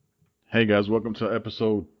Hey guys, welcome to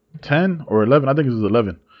episode 10 or 11. I think this is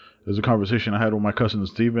 11. There's a conversation I had with my cousin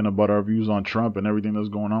Steven about our views on Trump and everything that's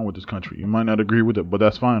going on with this country. You might not agree with it, but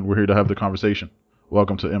that's fine. We're here to have the conversation.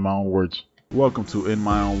 Welcome to In My Own Words. Welcome to In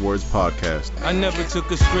My Own Words podcast. I never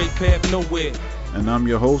took a straight path nowhere. And I'm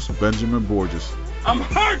your host, Benjamin Borges. I'm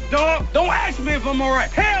hurt, dog. Don't ask me if I'm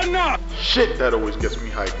alright. Hell no. Shit, that always gets me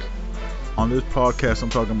hyped. On this podcast, I'm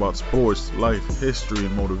talking about sports, life, history,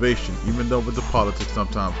 and motivation, even though with the politics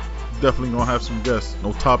sometimes. Definitely gonna have some guests.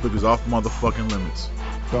 No topic is off motherfucking limits.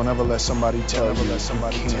 Don't ever let somebody tell you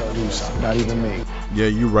can't do something. Not even me. Yeah,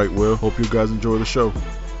 you right, Will. Hope you guys enjoy the show.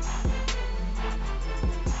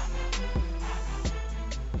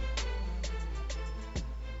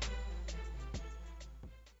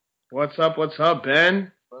 What's up,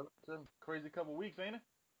 Ben? It's a crazy couple weeks, ain't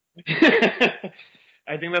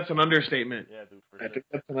I think that's an understatement. Yeah, dude. I think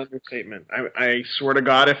that's an understatement. I swear to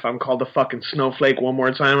God, if I'm called a fucking snowflake one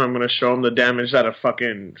more time, I'm gonna show them the damage that a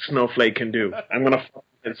fucking snowflake can do. I'm gonna fucking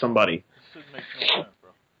hit somebody. This should make no sense,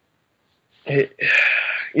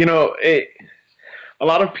 bro. A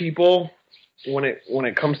lot of people, when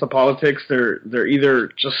it comes to politics, they're either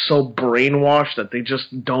just so brainwashed that they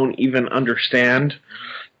just don't even understand.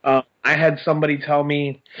 I had somebody tell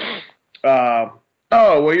me,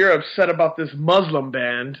 oh, well, you're upset about this Muslim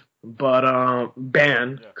ban,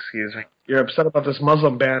 excuse me. You're upset about this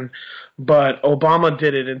Muslim ban, but Obama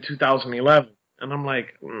did it in 2011. And I'm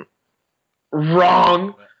like,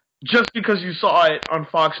 wrong. Just because you saw it on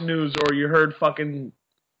Fox News or you heard fucking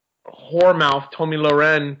whoremouth Tommy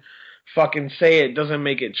Loren fucking say it doesn't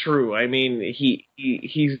make it true. I mean, he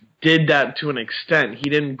did that to an extent. He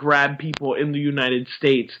didn't grab people in the United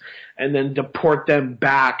States and then deport them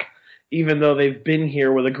back, even though they've been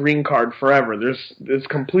here with a green card forever. It's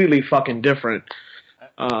completely fucking different.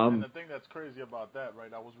 And the thing that's crazy about that,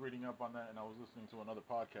 right? I was reading up on that, and I was listening to another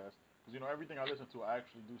podcast because everything I listen to, I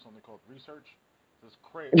actually do something called research. It's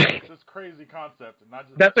crazy. It's this crazy concept, and not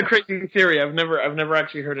just. That's a crazy theory. I've never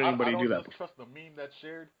actually heard anybody do that. I don't just trust the meme that's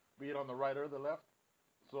shared, be it on the right or the left.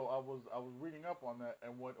 So I was reading up on that,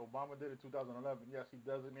 and what Obama did in 2011. Yes, he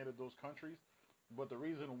designated those countries, but the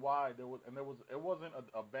reason why it wasn't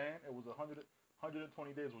a ban. It was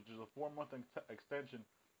 120 days, which is a 4-month extension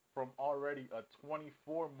from already a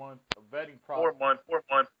 24-month vetting process. 4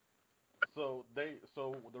 months. So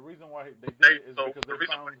the reason why they did it is because they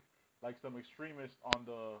found like some extremists in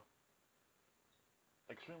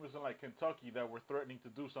like Kentucky that were threatening to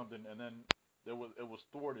do something, and then it was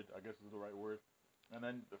thwarted, I guess is the right word, and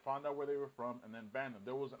then they found out where they were from and then banned them.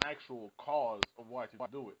 There was an actual cause of why to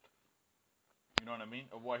do it. You know what I mean?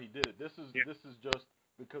 Of why he did it. This is just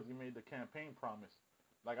because he made the campaign promise.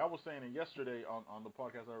 Like I was saying it yesterday on the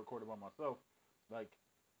podcast I recorded by myself. Like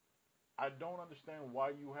I don't understand why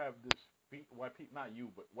you have this why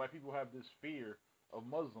people have this fear of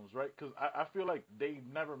Muslims, right? Because I feel like they've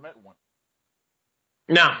never met one.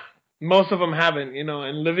 No, most of them haven't.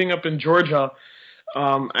 And living up in Georgia,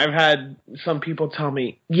 I've had some people tell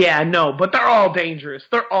me, yeah, no, but they're all dangerous.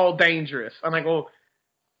 They're all dangerous. And I go,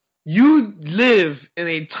 you live in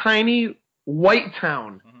a tiny white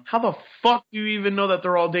town. Mm-hmm. How the fuck do you even know that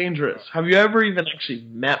they're all dangerous? Have you ever even actually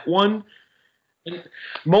met one? And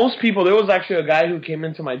most people, there was actually a guy who came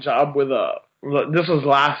into my job with this was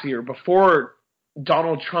last year, before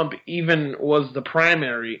Donald Trump even won the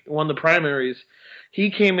primaries.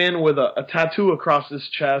 He came in with a tattoo across his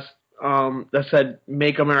chest that said,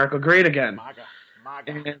 "Make America Great Again."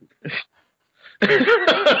 MAGA.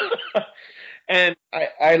 And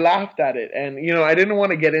I laughed at it. And, I didn't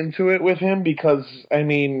want to get into it with him because,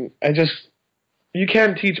 you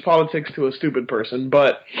can't teach politics to a stupid person.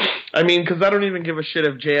 But, because I don't even give a shit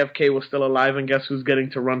if JFK was still alive, and guess who's getting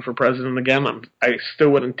to run for president again? I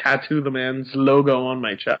still wouldn't tattoo the man's logo on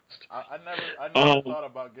my chest. I never thought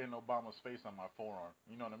about getting Obama's face on my forearm.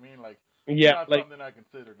 You know what I mean? Like, yeah, not something I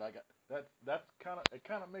considered. Like, that's kind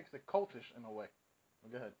of makes it cultish in a way.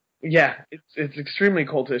 Go ahead. Yeah, it's extremely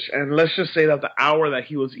cultish. And let's just say that the hour that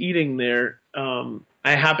he was eating there, I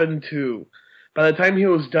happened to, by the time he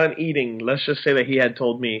was done eating, let's just say that he had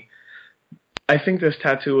told me, I think this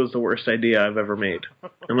tattoo was the worst idea I've ever made.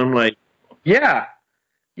 And I'm like, yeah,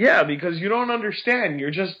 because you don't understand.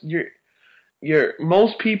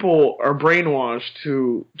 Most people are brainwashed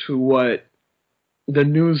to what the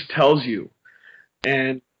news tells you.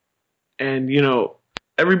 And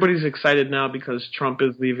everybody's excited now because Trump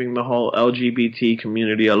is leaving the whole LGBT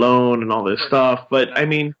community alone and all this stuff. But,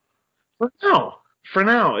 for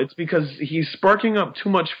now, it's because he's sparking up too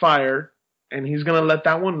much fire, and he's going to let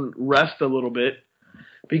that one rest a little bit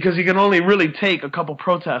because he can only really take a couple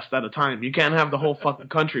protests at a time. You can't have the whole fucking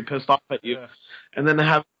country pissed off at you. Yeah. And then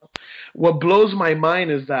have... what blows my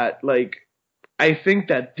mind is that, like, I think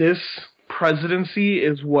that this presidency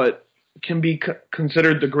is what can be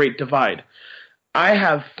considered the Great Divide. I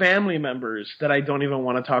have family members that I don't even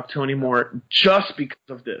want to talk to anymore just because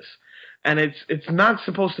of this. And it's not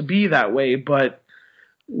supposed to be that way, but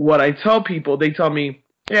what I tell people, they tell me,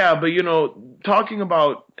 yeah, but you know, talking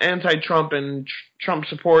about anti-Trump and Trump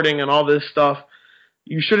supporting and all this stuff,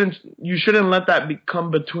 you shouldn't let that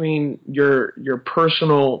come between your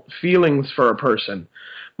personal feelings for a person.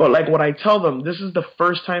 But like what I tell them, this is the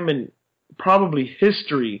first time in probably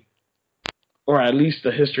history, or at least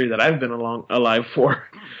the history that I've been alive for,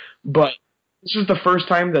 but this is the first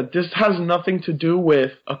time that this has nothing to do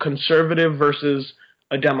with a conservative versus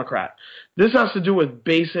a Democrat. This has to do with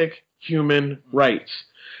basic human rights.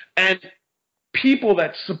 And people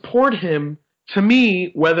that support him, to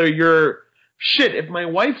me, whether you're shit, if my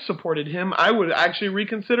wife supported him, I would actually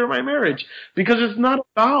reconsider my marriage, because it's not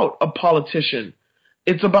about a politician.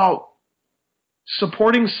 It's about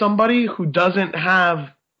supporting somebody who doesn't have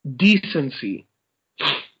decency.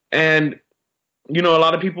 And, you know, a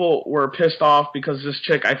lot of people were pissed off because this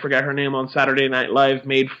chick, I forget her name, on Saturday Night Live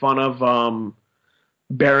made fun of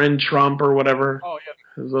Barron Trump or whatever. Oh,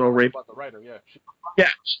 yeah. His little rape. About the writer, yeah. Yeah,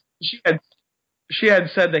 she had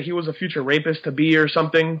said that he was a future rapist to be or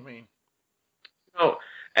something. I mean, Oh,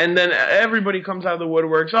 and then everybody comes out of the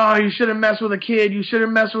woodworks. Oh, you shouldn't mess with a kid. You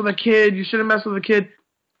shouldn't mess with a kid. You shouldn't mess with a kid.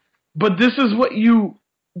 But this is what you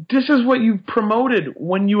promoted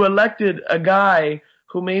when you elected a guy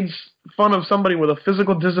who made fun of somebody with a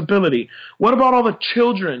physical disability. What about all the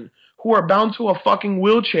children who are bound to a fucking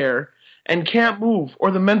wheelchair and can't move,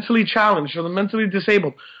 or the mentally challenged, or the mentally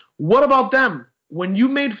disabled? What about them? When you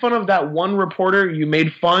made fun of that one reporter, you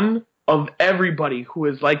made fun of everybody who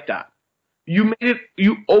is like that. You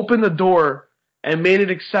opened the door and made it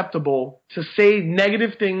acceptable to say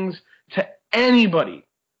negative things to anybody.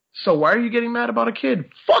 So why are you getting mad about a kid?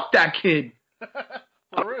 Fuck that kid.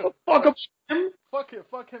 for real. Fuck him.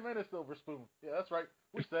 Fuck him and his silver spoon. Yeah, that's right.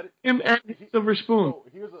 We said it. Him and his silver spoon. So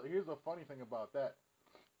here's a funny thing about that.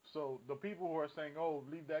 So the people who are saying, "Oh,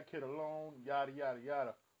 leave that kid alone," yada yada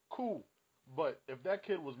yada. Cool. But if that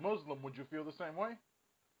kid was Muslim, would you feel the same way?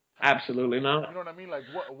 Absolutely not. You know what I mean? Like,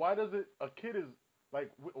 why does it? A kid is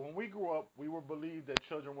like, when we grew up, we were believed that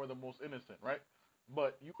children were the most innocent, right?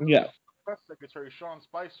 But Yeah. Press Secretary Sean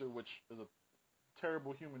Spicer, which is a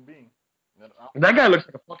terrible human being. That guy looks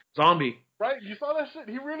like a fucking zombie. Right? You saw that shit?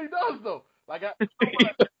 He really does, though. Like, you know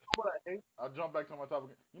what I hate? I'll jump back to my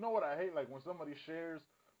topic. You know what I hate? Like, when somebody shares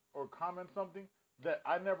or comments something that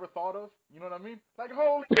I never thought of. You know what I mean? Like,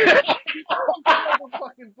 holy shit, a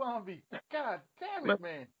fucking zombie. God damn it,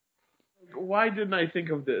 man. Why didn't I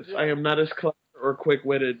think of this? Yeah. I am not as clever or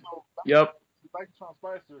quick-witted. So, Yep. Like Sean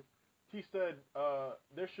Spicer, he said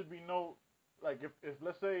there should be no, like, if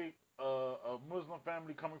let's say a Muslim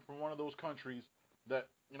family coming from one of those countries that,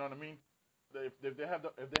 you know what I mean, if they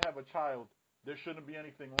have a child, there shouldn't be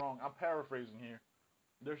anything wrong. I'm paraphrasing here.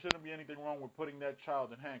 There shouldn't be anything wrong with putting that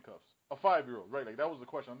child in handcuffs. A 5-year-old, right? Like, that was the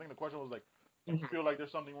question. I think the question was like, do you feel like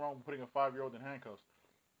there's something wrong with putting a 5-year-old in handcuffs?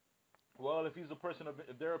 Well, if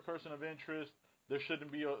they're a person of interest, there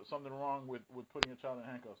shouldn't be something wrong with putting a child in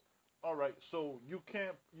handcuffs. All right, so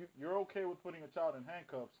you're okay with putting a child in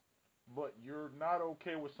handcuffs, but you're not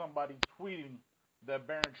okay with somebody tweeting that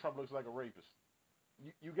Barron Trump looks like a rapist.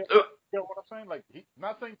 You get what I'm saying? Like,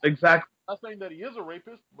 not saying that he is a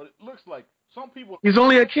rapist, but it looks like some people. He's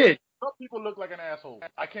only a kid. Some people look like an asshole.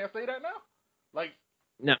 I can't say that now. Like,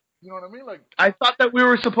 no. You know what I mean? Like, I thought that we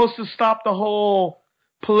were supposed to stop the whole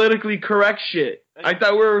politically correct shit. I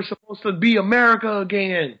thought we were supposed to be America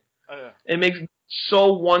again. It makes it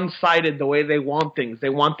so one-sided the way they want things. They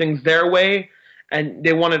want things their way, and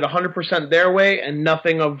they want it 100% their way, and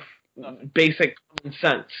nothing of basic common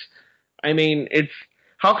sense. I mean,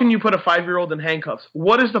 how can you put a 5-year-old in handcuffs?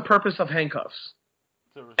 What is the purpose of handcuffs?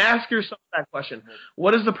 Ask yourself that question.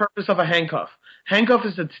 What is the purpose of a handcuff? Handcuff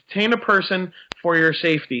is to detain a person for your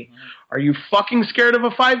safety. Are you fucking scared of a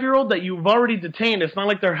 5-year-old that you've already detained? It's not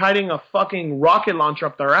like they're hiding a fucking rocket launcher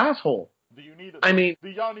up their asshole. Do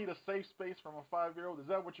y'all need a safe space from a 5-year-old? Is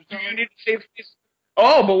that what you're telling me? Do you need a safe space?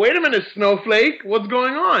 Oh, but wait a minute, Snowflake. What's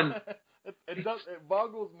going on? It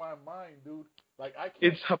boggles my mind, dude. Like, I can't.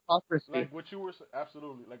 It's hypocrisy. Like what you were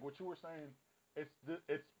absolutely. Like what you were saying.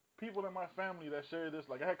 It's people in my family that share this.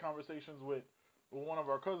 Like, I had conversations with one of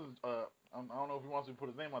our cousins. I don't know if he wants me to put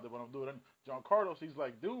his name out there, but I'm doing it. John Carlos. He's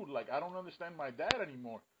like, dude, like, I don't understand my dad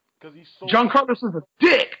anymore because he's so. John Carlos is a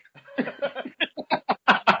dick.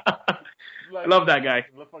 Like, I love that guy.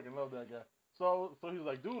 I fucking love that guy. So he's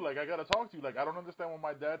like, dude, like, I gotta talk to you. Like, I don't understand why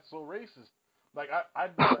my dad's so racist. Like, I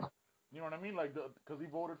You know what I mean? Like, because he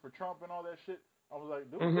voted for Trump and all that shit. I was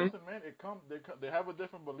like, dude, Mhm. listen, man, they have a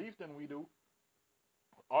different belief than we do.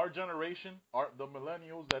 Our generation, the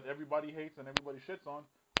millennials that everybody hates and everybody shits on,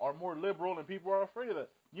 are more liberal, and people are afraid of that.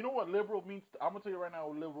 You know what liberal means? I'm gonna tell you right now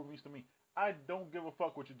what liberal means to me. I don't give a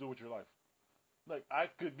fuck what you do with your life. Like, I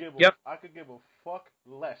could give Yep. a fuck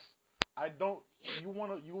less. I don't.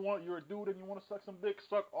 You're a dude and you wanna suck some dick.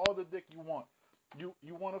 Suck all the dick you want. You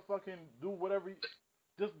wanna fucking do whatever.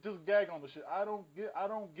 Just gag on the shit. I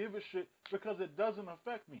don't give a shit because it doesn't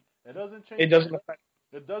affect me. It doesn't change. It doesn't affect.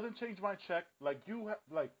 It doesn't change my check. Like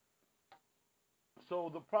like. So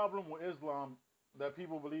the problem with Islam that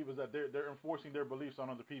people believe is that they're enforcing their beliefs on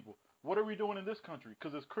other people. What are we doing in this country?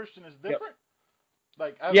 Because as Christian, it's different.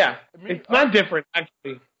 Like, Yeah, it's not different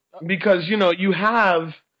actually, because you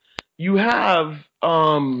have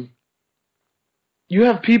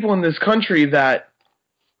people in this country that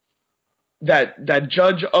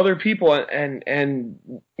judge other people, and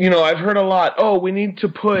I've heard a lot. Oh, we need to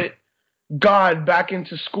put God back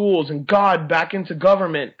into schools and God back into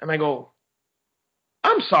government, and I go,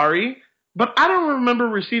 I'm sorry, but I don't remember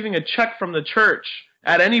receiving a check from the church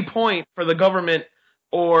at any point for the government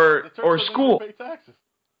or school. Pay taxes.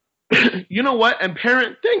 You know what? And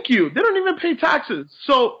thank you. They don't even pay taxes.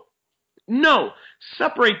 So, no,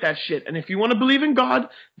 separate that shit. And if you want to believe in God,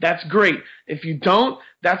 that's great. If you don't,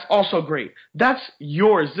 that's also great. That's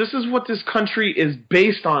yours. This is what this country is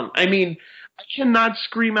based on. I mean, I cannot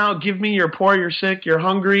scream out, give me you're poor, you're sick, you're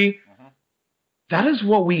hungry. Mm-hmm. That is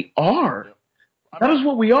what we are. Yep. That is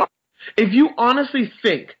what we are. If you honestly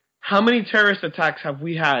think, how many terrorist attacks have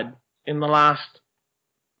we had in the last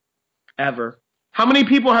ever? How many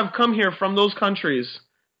people have come here from those countries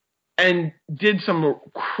and did some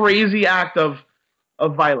crazy act of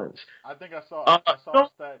violence? I think I saw a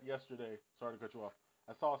stat yesterday. Sorry to cut you off.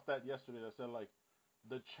 I saw a stat yesterday that said, like,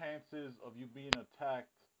 the chances of you being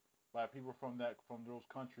attacked by people from those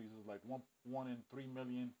countries is like 1 in 3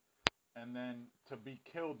 million, and then to be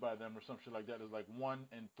killed by them or some shit like that is like 1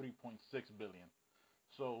 in 3.6 billion.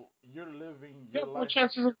 So you're living your life. More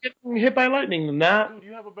chances of getting hit by lightning than that. Dude,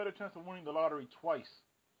 you have a better chance of winning the lottery twice.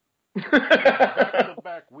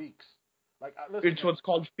 Back-to-back weeks. Like, listen, it's what's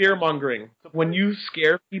called fear-mongering. When you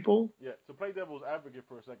scare people. Yeah, to play devil's advocate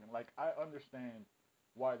for a second, like, I understand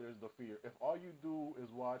why there's the fear. If all you do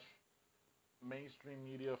is watch mainstream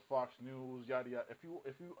media, Fox News, yada yada,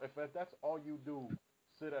 if that's all you do,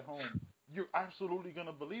 sit at home, you're absolutely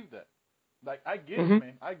gonna believe that. Like, I get it,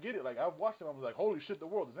 man. I get it. Like, I've watched it. I was like, holy shit, the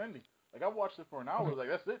world is ending. Like, I watched it for an hour. I was like,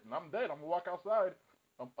 that's it, and I'm dead. I'm gonna walk outside.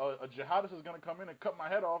 A jihadist is gonna come in and cut my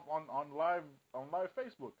head off on live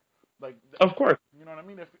Facebook. Like, of course. You know what I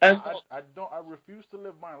mean? I refuse to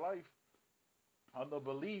live my life on the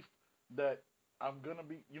belief that I'm gonna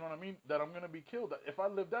be, you know what I mean? That I'm gonna be killed. If I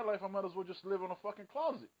live that life, I might as well just live in a fucking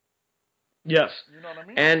closet. Yes. You know what I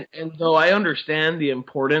mean? And though I understand the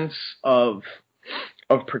importance of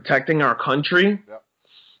protecting our country, yep.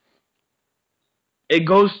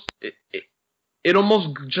 It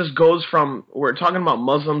almost just goes from, we're talking about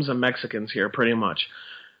Muslims and Mexicans here, pretty much.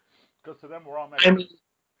 Because to them, we're all Mexicans.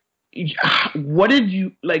 I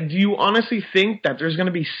mean, do you honestly think that there's going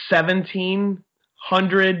to be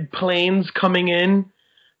 1,700 planes coming in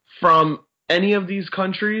from any of these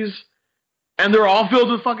countries, and they're all filled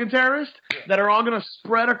with fucking terrorists that are all going to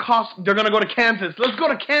spread across? They're going to go to Kansas. Let's go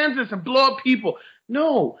to Kansas and blow up people.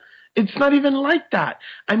 No, it's not even like that.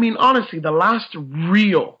 I mean, honestly, the last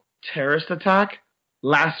real terrorist attack,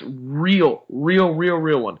 real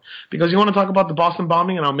one. Because you want to talk about the Boston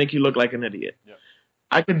bombing, and I'll make you look like an idiot. Yep.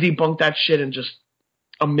 I could debunk that shit in just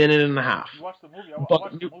a minute and a half. You watched the movie? I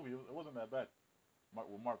watched the movie. It wasn't that bad.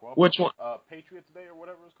 Mark Wahlberg. Which one? Patriots Day or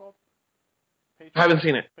whatever it's called. I haven't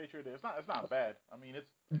seen it. Patriot Day. It's not bad. I mean, it's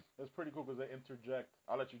pretty cool because they interject.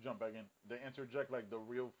 I'll let you jump back in. They interject like the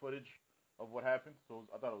real footage of what happened. So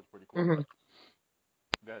I thought it was pretty cool. Mm-hmm.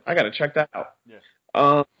 Go ahead. I gotta check that out. Yeah.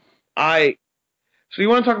 So you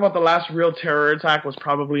want to talk about the last real terror attack was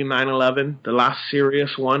probably 9/11, the last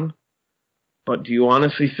serious one. But do you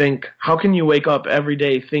honestly think, how can you wake up every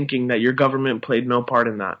day thinking that your government played no part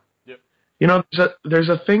in that? Yep. You know, there's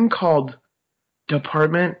a thing called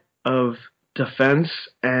Department of Defense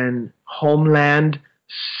and Homeland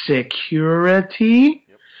Security.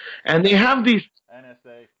 Yep. And they have these...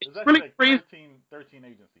 NSA. It's really like crazy. 13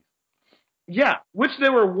 agencies. Yeah, which they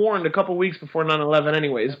were warned a couple weeks before 9/11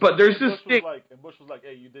 anyways. But there's this thing... And Bush was like,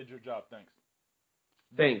 hey, you did your job, thanks.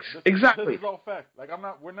 Thanks. This Exactly. is all fact. Like,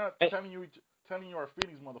 we're not telling you our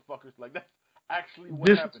feelings, motherfuckers. Like, that's actually what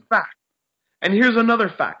this happened. Is fact. And here's another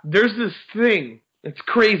fact. There's this thing. It's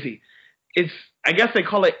crazy. it's, I guess they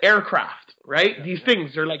call it aircraft, right? Yeah, These yeah.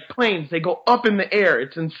 things, they're like planes. They go up in the air.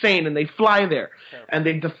 It's insane, and they fly there. And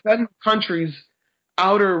they defend the country's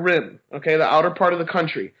outer rim, okay, the outer part of the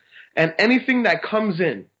country. And anything that comes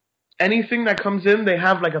in, they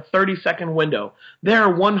have like a 30-second window. They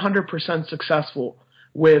are 100% successful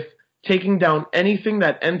with taking down anything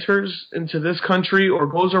that enters into this country or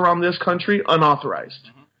goes around this country unauthorized.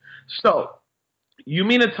 Mm-hmm. So, you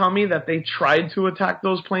mean to tell me that they tried to attack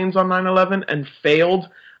those planes on 9/11 and failed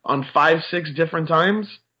on 5-6 different times?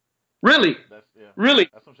 Really? Really?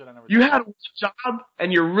 That's some shit I never You did. had one job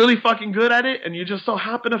and you're really fucking good at it and you just so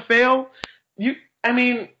happen to fail? I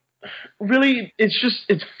mean, really,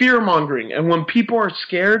 it's fear-mongering. And when people are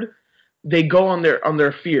scared, they go on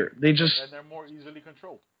their fear. They just... And they're more easily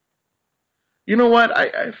controlled. You know what?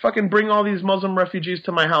 I fucking bring all these Muslim refugees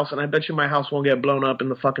to my house, and I bet you my house won't get blown up in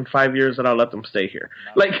the fucking 5 years that I'll let them stay here.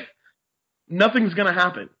 Like, nothing's gonna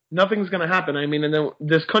happen. Nothing's gonna happen. I mean, and then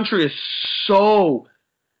this country is so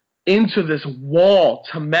into this wall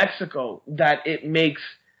to Mexico that it makes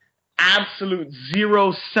absolute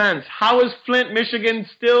zero sense. How is Flint, Michigan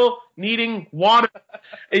still needing water?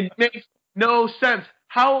 It makes no sense.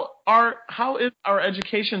 How is our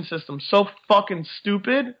education system so fucking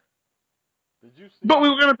stupid? Did you see? But we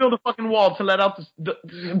were gonna build a fucking wall to let out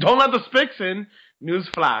don't let the spics in.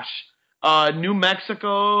 Newsflash. New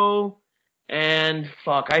Mexico and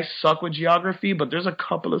fuck, I suck with geography, but there's a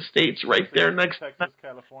couple of states right there next to Texas,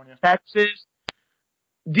 California. Texas.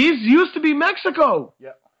 These used to be Mexico.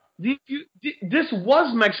 Yeah. This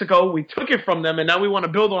was Mexico. We took it from them, and now we want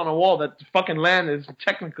to build on a wall that fucking land is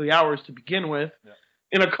technically ours to begin with. Yeah.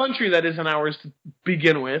 In a country that isn't ours to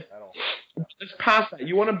begin with. At all. It's past that.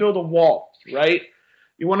 You want to build a wall, right?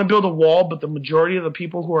 You want to build a wall, but the majority of the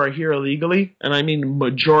people who are here illegally, and I mean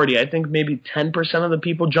majority, I think maybe 10% of the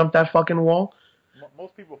people jump that fucking wall.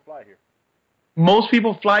 Most people fly here. Most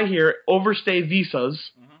people fly here, overstay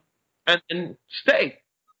visas, and stay.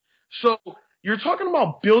 So you're talking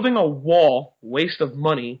about building a wall, waste of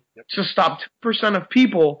money, to stop 10% of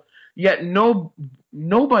people, yet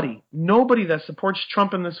nobody that supports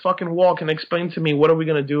Trump in this fucking wall can explain to me what are we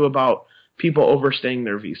going to do about people overstaying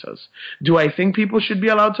their visas. Do I think people should be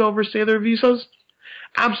allowed to overstay their visas?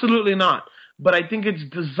 Absolutely not. But I think it's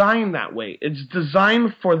designed that way. It's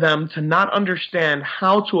designed for them to not understand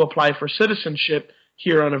how to apply for citizenship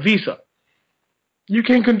here on a visa. You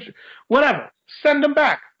can, whatever, send them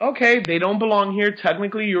back. Okay, they don't belong here.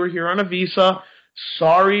 Technically, you're here on a visa.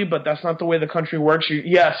 Sorry, but that's not the way the country works.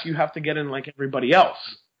 Yes, you have to get in like everybody else.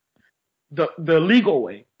 The legal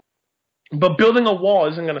way. But building a wall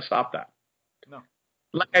isn't going to stop that. No.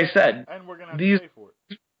 Like I said, and we're going to have to pay for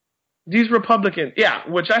it. These Republicans, yeah,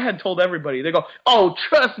 which I had told everybody, they go, oh,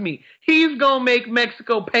 trust me, he's going to make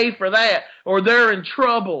Mexico pay for that, or they're in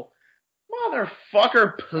trouble.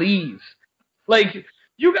 Motherfucker, please. Like,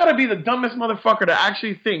 you got to be the dumbest motherfucker to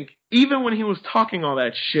actually think, even when he was talking all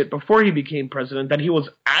that shit before he became president, that he was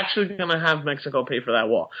actually going to have Mexico pay for that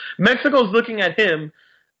wall. Mexico's looking at him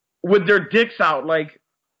with their dicks out like,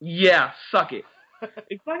 yeah, suck it.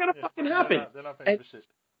 It's not going to fucking happen. They're not paying for shit.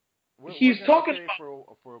 He's we're talking pay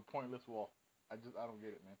about... for a pointless wall. I don't get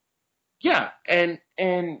it, man. Yeah, and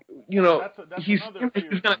you know, that's he's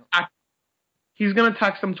going to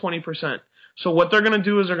tax them 20%. So what they're going to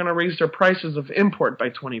do is they're going to raise their prices of import by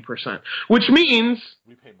 20%, which means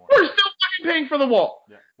we pay more. We're still fucking paying for the wall.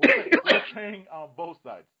 Yeah. We're paying on both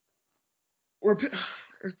sides.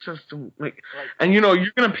 It's just like, and you know,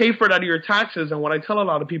 you're going to pay for it out of your taxes. And what I tell a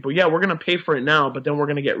lot of people, yeah, we're going to pay for it now, but then we're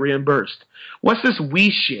going to get reimbursed. What's this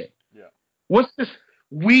we shit? Yeah. What's this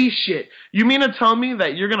we shit? You mean to tell me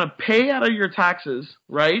that you're going to pay out of your taxes,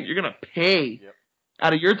 right? You're going to pay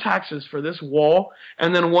out of your taxes for this wall,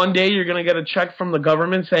 and then one day you're going to get a check from the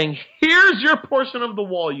government saying, here's your portion of the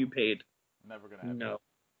wall you paid. Never going to happen. No.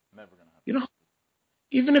 Never going to happen. You know,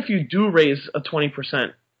 even if you do raise a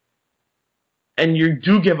 20%, and you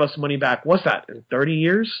do give us money back, what's that, in 30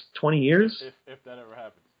 years? 20 years? If that ever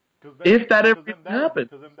happens. If that ever happens.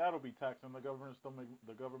 Because then that'll be taxed, and the government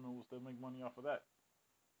will still make money off of that.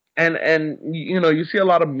 And you know, you see a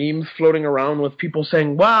lot of memes floating around with people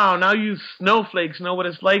saying, wow, now you snowflakes know what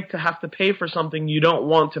it's like to have to pay for something you don't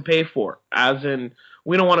want to pay for. As in,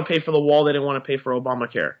 we don't want to pay for the wall, they didn't want to pay for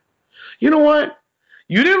Obamacare. You know what?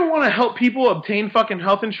 You didn't want to help people obtain fucking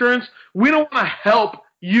health insurance. We don't want to help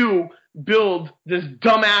you build this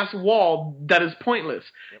dumbass wall that is pointless.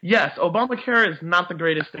 Yes, Obamacare is not the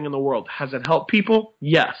greatest thing in the world. Has it helped people?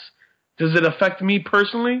 Yes. Does it affect me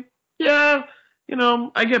personally? Yeah. You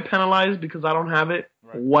know, I get penalized because I don't have it.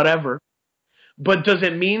 Right. Whatever. But does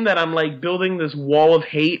it mean that I'm like building this wall of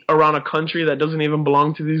hate around a country that doesn't even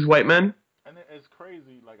belong to these white men?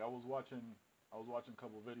 watching a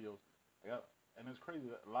couple of videos, and it's crazy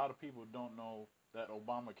that a lot of people don't know that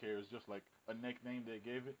Obamacare is just like a nickname they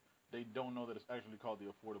gave it. They don't know that it's actually called the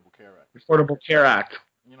Affordable Care Act. Affordable Care Act.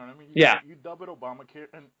 You know what I mean? You dub it Obamacare,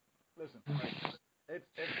 and listen, like, it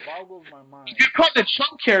boggles my mind. If you called it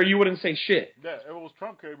Trump Care, you wouldn't say shit. Yeah, if it was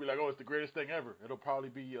Trump Care, it'd be like, oh, it's the greatest thing ever. It'll probably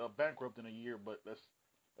be bankrupt in a year, but let's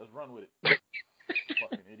run with it.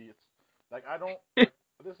 Fucking idiots. Like, I don't.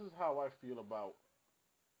 This is how I feel about.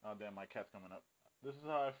 Oh damn, my cat's coming up. This is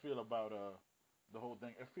how I feel about the whole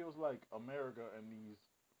thing. It feels like America and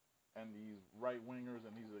these right wingers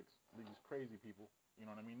and these crazy people. You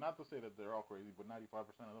know what I mean? Not to say that they're all crazy, but 95%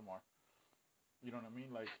 of them are. You know what I mean?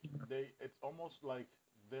 Like, it's almost like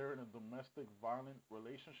they're in a domestic violent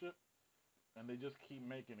relationship, and they just keep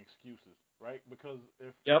making excuses, right? Because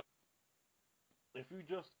if you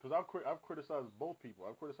just, because I've criticized both people,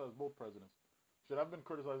 I've criticized both presidents. Shit, I've been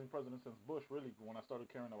criticizing presidents since Bush, really, when I started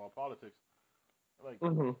caring about politics. Like,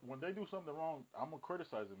 when they do something wrong, I'm gonna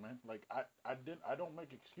criticize it, man. Like, I don't make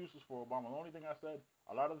excuses for Obama. The only thing I said,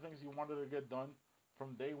 a lot of the things he wanted to get done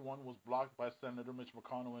from day one was blocked by Senator Mitch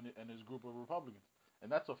McConnell and his group of Republicans.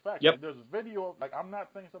 And that's a fact. Like, there's video, like, I'm not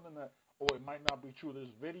saying something that, it might not be true. There's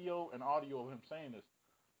video and audio of him saying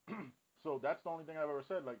this. So that's the only thing I've ever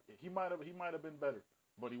said. Like, he might have been better,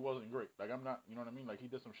 but he wasn't great. Like, I'm not, you know what I mean? Like, he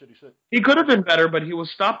did some shitty shit. He could have been better, but he was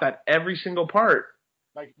stopped at every single part.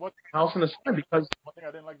 Like, what House and the Senate, because one thing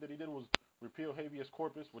I didn't like that he did was repeal habeas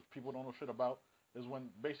corpus, which people don't know shit about, is when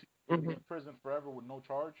basically you get in prison forever with no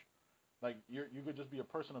charge. Like, you could just be a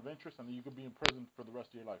person of interest, and then you could be in prison for the rest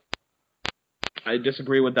of your life. I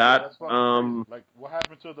disagree with that. Like, what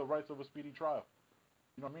happened to the rights of a speedy trial?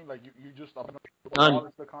 You know what I mean? Like, you just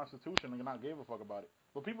abolished the Constitution and not gave a fuck about it.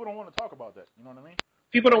 But people don't want to talk about that. You know what I mean?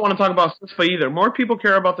 People don't want to talk about CISPA either. More people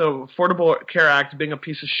care about the Affordable Care Act being a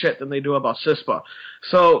piece of shit than they do about CISPA.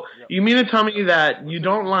 So, you mean to tell me that you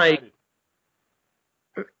don't like...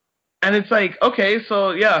 And it's like, okay, so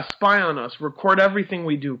yeah, spy on us, record everything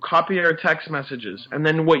we do, copy our text messages, and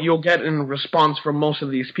then what you'll get in response from most of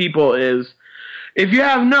these people is, if you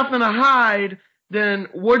have nothing to hide, then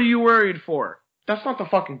what are you worried for? That's not the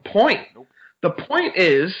fucking point. Nope. The point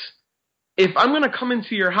is, if I'm going to come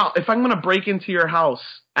into your house, if I'm going to break into your house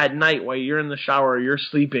at night while you're in the shower or you're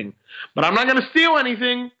sleeping, but I'm not going to steal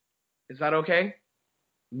anything, is that okay?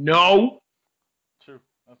 No. True.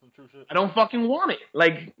 That's some true shit. I don't fucking want it.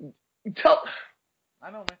 Like... I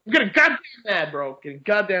know, man. I'm getting goddamn mad, bro. Getting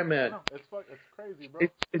goddamn mad. No, it's crazy, bro.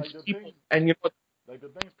 It's like, people, and you know, like, the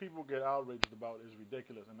things people get outraged about is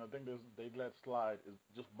ridiculous, and the thing they let slide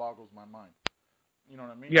just boggles my mind. You know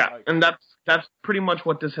what I mean? Yeah, like, and that's pretty much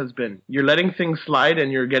what this has been. You're letting things slide,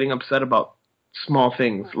 and you're getting upset about small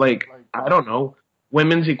things, like I don't know,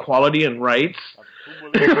 women's equality and rights.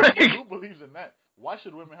 Who believes in that? Why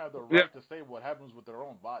should women have the right to say what happens with their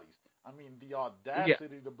own bodies? I mean, the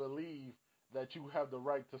audacity to believe that you have the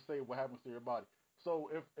right to say what happens to your body. So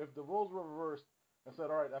if the roles were reversed and said,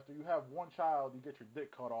 all right, after you have one child, you get your dick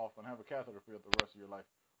cut off and have a catheter for the rest of your life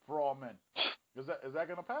for all men, is that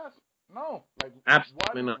gonna pass? No. Like,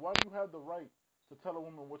 absolutely not. Why do you have the right to tell a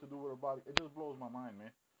woman what to do with her body? It just blows my mind, man.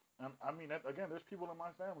 And I mean, again, there's people in my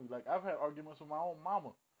family. Like, I've had arguments with my own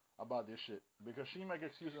mama about this shit because she make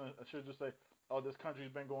excuses and she'll just say, oh, this country's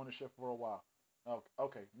been going to shit for a while.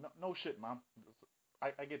 Okay, no shit, Mom.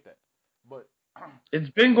 I get that, but it's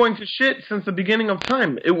been going to shit since the beginning of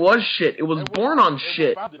time. It was shit. It was born on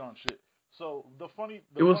shit. It was founded on shit. So the funny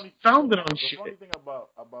thing about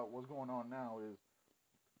what's going on now is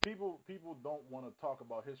people don't want to talk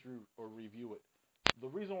about history or review it. The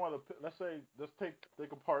reason why let's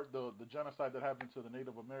take apart the genocide that happened to the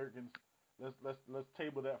Native Americans. Let's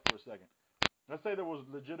table that for a second. Let's say there was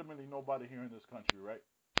legitimately nobody here in this country, right?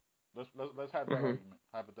 Let's have that argument,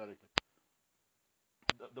 hypothetically.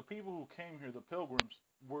 The people who came here, the pilgrims,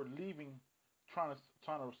 were leaving, trying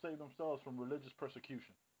to save themselves from religious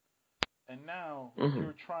persecution. And now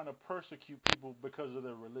you're trying to persecute people because of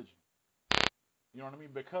their religion. You know what I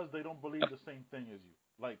mean? Because they don't believe the same thing as you.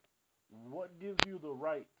 Like, what gives you the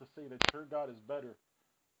right to say that your God is better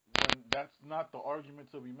when that's not the argument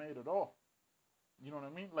to be made at all? You know what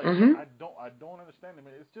I mean? Like, I don't understand it,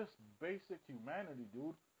 man. It's just basic humanity,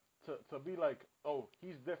 dude. To be like, oh,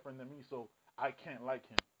 he's different than me, so I can't like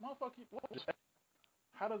him. Motherfucker,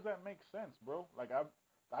 how does that make sense, bro? Like,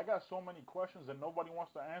 I got so many questions that nobody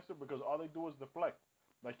wants to answer because all they do is deflect.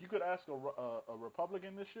 Like, you could ask a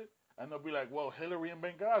Republican this shit, and they'll be like, well, Hillary and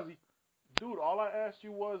Benghazi. Dude, all I asked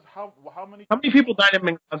you was how many people died in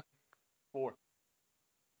Benghazi? 4.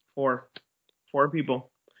 4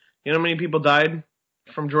 people. You know how many people died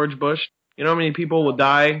from George Bush? You know how many people will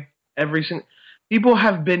die every single... People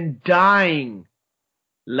have been dying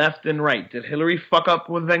left and right. Did Hillary fuck up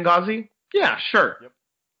with Benghazi? Yeah, sure. Yep.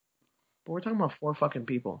 But we're talking about 4 fucking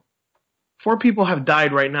people. 4 people have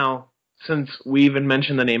died right now since we even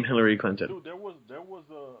mentioned the name Hillary Clinton. Dude, there was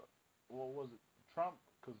a, what was it? Trump,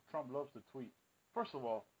 because Trump loves to tweet. First of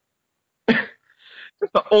all,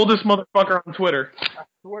 Just the oldest motherfucker on Twitter. I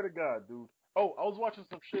swear to God, dude. Oh, I was watching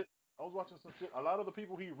some shit. A lot of the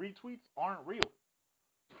people he retweets aren't real.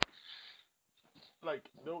 Like,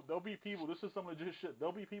 there'll be people, this is some legit shit.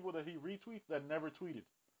 There'll be people that he retweets that never tweeted.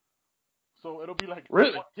 So it'll be like,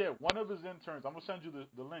 really? Yeah, one of his interns, I'm going to send you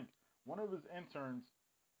the link. One of his interns,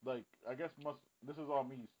 like, I guess this is all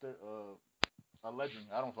me alleging.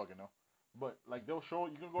 I don't fucking know. But, like, they'll show,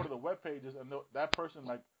 you can go to the web pages and that person,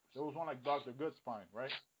 like, there was one like Dr. Goodspine,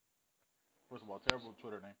 right? First of all, terrible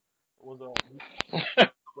Twitter name. It was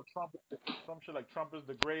Trump, some shit like Trump is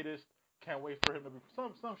the greatest. Can't wait for him to be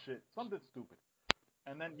some shit, something stupid.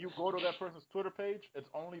 And then you go to that person's Twitter page. It's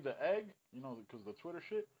only the egg, you know, because the Twitter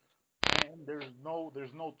shit. And there's no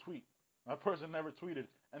tweet. That person never tweeted,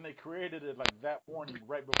 and they created it like that morning,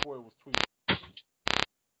 right before it was tweeted.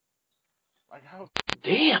 Like how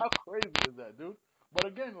crazy is that, dude? But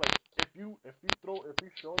again, like if you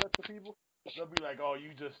show that to people, they'll be like, oh,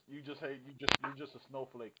 you just a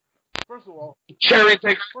snowflake. First of all, cherry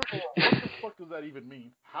pick. what the fuck does that even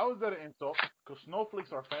mean? How is that an insult? Because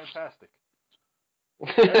snowflakes are fantastic.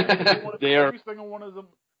 Every single one of them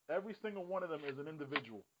is an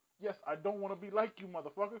individual. Yes, I don't want to be like you,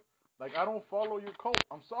 motherfucker. Like, I don't follow your cult.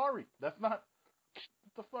 I'm sorry. That's not...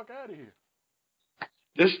 Get the fuck out of here.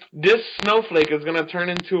 This snowflake is gonna turn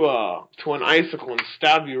into an icicle and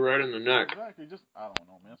stab you right in the neck. Exactly. Just, I don't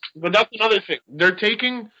know, man. But that's another thing. They're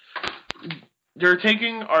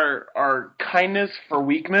taking our kindness for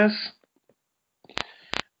weakness.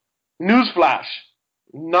 Newsflash.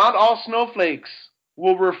 Not all snowflakes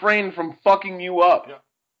will refrain from fucking you up. Yeah.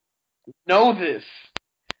 Know this.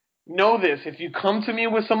 If you come to me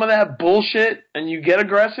with some of that bullshit and you get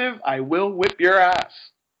aggressive, I will whip your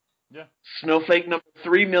ass. Yeah. Snowflake number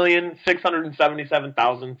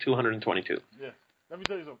 3,677,222. Yeah. Let me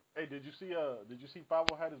tell you something. Hey, did you see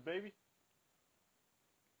Pablo had his baby?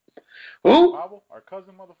 Who? Pablo, our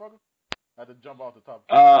cousin, motherfucker. I had to jump off the top.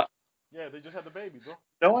 Yeah, they just had the baby, bro.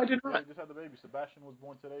 No, I did Yeah, not. they just had the baby. Sebastian was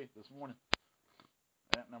born this morning.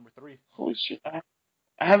 At number 3. Holy shit. I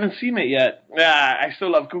haven't seen it yet. I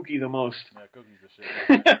still love Cookie the most. Yeah, Cookie's the shit.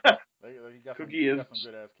 He got some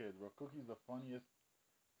good ass kids, bro. Cookie's the funniest.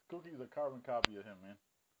 Cookie's a carbon copy of him, man.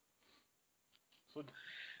 So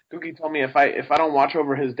Cookie told me if I don't watch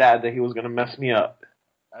over his dad that he was gonna mess me up.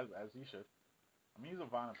 As he should. I mean, he's a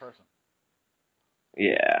violent person.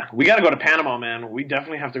 Yeah, we gotta go to Panama, man. We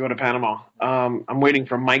definitely have to go to Panama. I'm waiting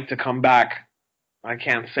for Mike to come back. I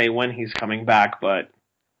can't say when he's coming back, but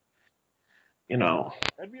you know,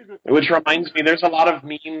 which reminds me, there's a lot of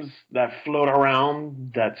memes that float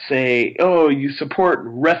around that say, "Oh, you support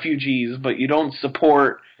refugees, but you don't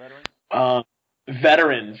support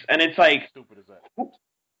veterans," and it's like, stupid is that?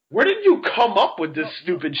 Where did you come up with this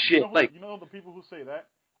stupid shit? You know the people who say that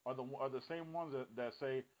are the same ones that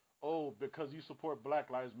say, "Oh, because you support Black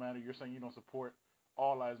Lives Matter, you're saying you don't support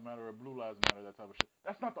All Lives Matter or Blue Lives Matter," that type of shit.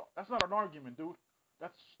 That's not an argument, dude.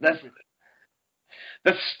 That's stupid.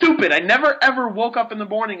 That's stupid. I never ever woke up in the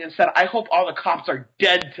morning and said, I hope all the cops are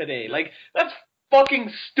dead today. Like, that's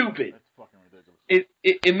fucking stupid. That's fucking ridiculous.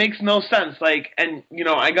 It makes no sense. Like, and, you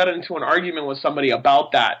know, I got into an argument with somebody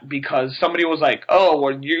about that because somebody was like, oh,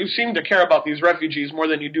 well, you seem to care about these refugees more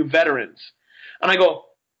than you do veterans. And I go,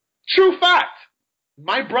 true fact.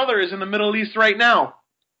 My brother is in the Middle East right now.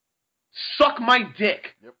 Suck my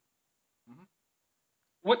dick. Yep. Mm-hmm.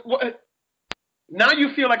 What? Now you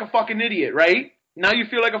feel like a fucking idiot, right? Now you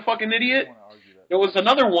feel like a fucking idiot? There was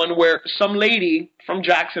another one where some lady from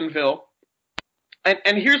Jacksonville, and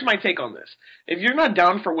here's my take on this. If you're not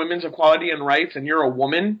down for women's equality and rights and you're a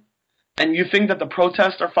woman, and you think that the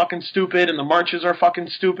protests are fucking stupid and the marches are fucking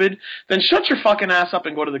stupid, then shut your fucking ass up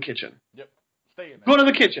and go to the kitchen. Yep. Stay in there. Go to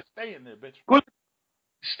the kitchen. Stay in there, bitch.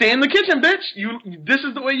 Stay in the kitchen, bitch. This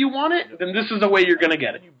is the way you want it, then this is the way you're gonna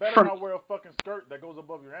get it. You better not wear a fucking skirt that goes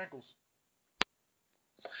above your ankles.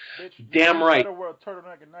 Bitch, damn right. You better wear a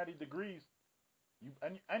turtleneck at 90 degrees. You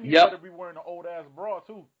better be wearing an old ass bra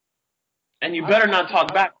too. And you better not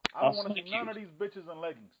talk back. I don't want to see none of these bitches in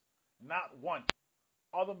leggings. Not one.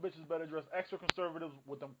 All them bitches better dress extra conservative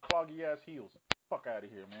with them cloggy ass heels. Fuck out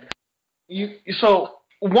of here, man. So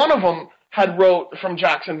one of them had wrote from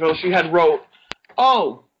Jacksonville. She had wrote,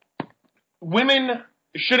 "Oh, women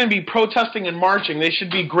shouldn't be protesting and marching. They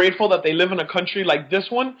should be grateful that they live in a country like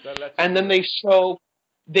this one." And then they show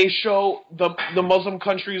they show the Muslim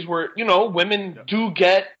countries where, you know, women do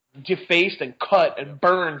get defaced and cut and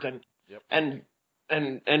burned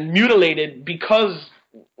and mutilated because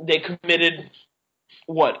they committed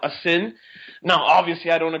a sin. Now,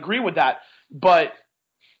 obviously, I don't agree with that, but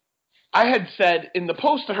I had said in the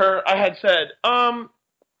post to her, I had said,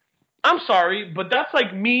 I'm sorry, but that's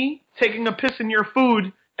like me taking a piss in your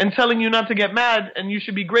food and telling you not to get mad, and you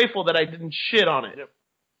should be grateful that I didn't shit on it.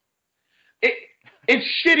 It's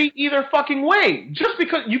shitty either fucking way. Just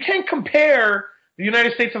because you can't compare the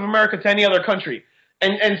United States of America to any other country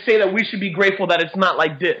and say that we should be grateful that it's not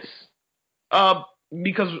like this.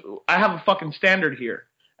 Because I have a fucking standard here,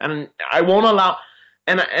 and I won't allow.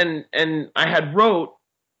 And I had wrote,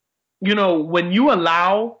 you know, when you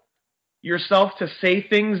allow yourself to say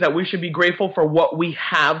things that we should be grateful for what we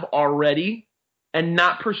have already and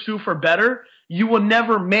not pursue for better, you will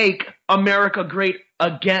never make America great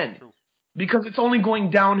again. Because it's only going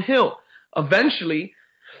downhill. Eventually,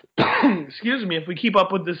 excuse me, if we keep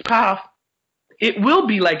up with this path, it will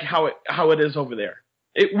be like how it is over there.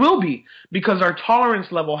 It will be, because our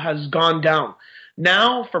tolerance level has gone down.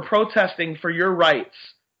 Now, for protesting for your rights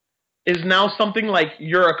is now something like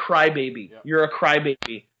you're a crybaby. Yep. You're a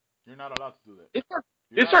crybaby. You're not allowed to do that.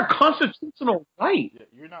 It's our constitutional right. Yeah,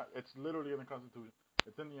 you're not. It's literally in the Constitution.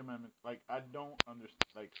 It's in the amendment. Like, I don't understand.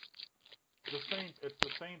 Like, it's the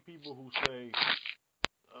same people who say,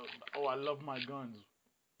 "Oh, I love my guns."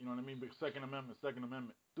 You know what I mean? But Second Amendment.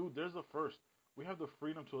 Dude, there's a first. We have the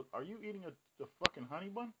freedom to. Are you eating the fucking honey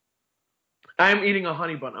bun? I'm eating a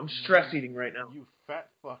honey bun. I'm stress eating right now. You fat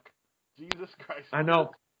fuck. Jesus Christ. I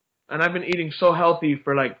know. And I've been eating so healthy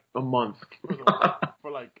for like a month. For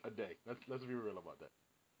like a day. Let's be real about that.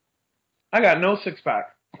 I got no six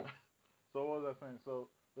pack. So what was I saying? So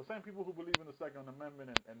the same people who believe in the Second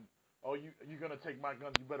Amendment and oh, you're gonna take my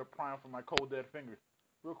guns, you better pry them from my cold dead fingers.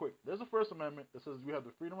 Real quick, there's a First Amendment that says you have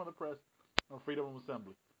the freedom of the press and freedom of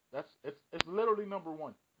assembly. It's literally number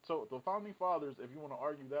one. So the founding fathers, if you want to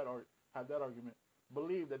argue that or have that argument,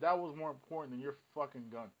 believe that was more important than your fucking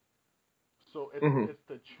gun. So it's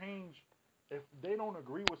to change. If they don't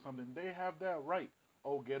agree with something, they have that right.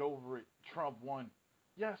 Oh, get over it. Trump won.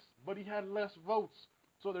 Yes, but he had less votes.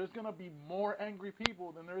 So there's gonna be more angry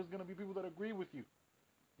people than there's gonna be people that agree with you.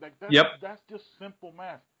 Like that's just simple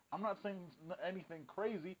math. I'm not saying anything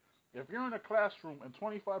crazy. If you're in a classroom and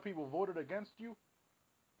 25 people voted against you,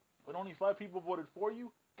 but only 5 people voted for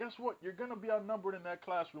you, guess what? You're gonna be outnumbered in that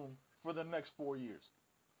classroom for the next 4 years.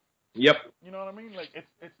 Yep. You know what I mean? Like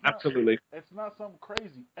it's not, absolutely. It's not something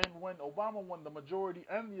crazy. And when Obama won the majority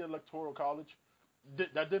and the Electoral College,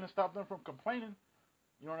 that didn't stop them from complaining.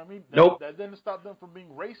 You know what I mean? That didn't stop them from being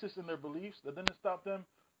racist in their beliefs. That didn't stop them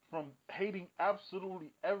from hating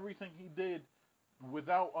absolutely everything he did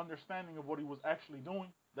without understanding of what he was actually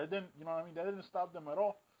doing. That didn't, you know what I mean? That didn't stop them at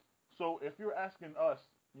all. So if you're asking us,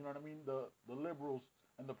 you know what I mean, the liberals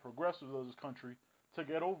and the progressives of this country to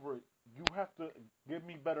get over it, you have to give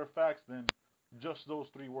me better facts than just those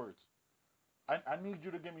 3 words. I need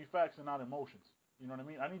you to give me facts and not emotions. You know what I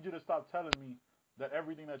mean? I need you to stop telling me that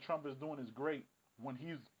everything that Trump is doing is great when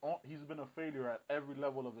he's been a failure at every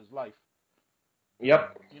level of his life.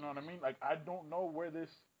 Yep. You know what I mean? Like, I don't know where this.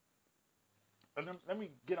 And then, let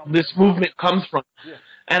me get on this movement comes from. Yeah.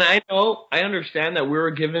 And I understand that we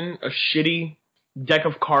were given a shitty deck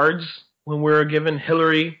of cards when we were given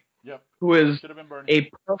Hillary. Yep. Who is a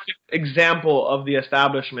perfect example of the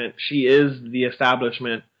establishment. She is the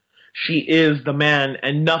establishment. She is the man,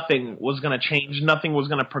 and nothing was going to change. Nothing was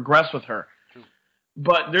going to progress with her. True.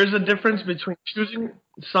 But there's a difference between choosing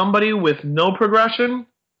somebody with no progression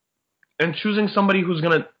and choosing somebody who's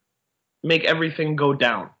going to make everything go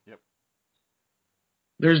down. Yep.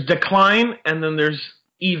 There's decline, and then there's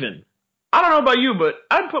even. I don't know about you, but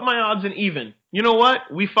I'd put my odds in even. You know what?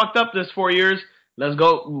 We fucked up this 4 years. Let's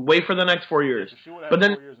go wait for the next 4 years. She would have had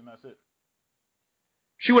 4 years and that's it.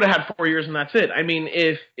 She would have had 4 years and that's it. I mean,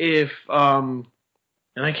 if and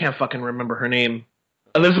I can't fucking remember her name,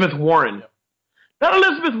 Elizabeth Warren. Yep. Let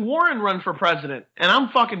Elizabeth Warren run for president, and I'm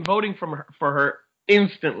fucking voting for her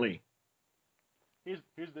instantly. Here's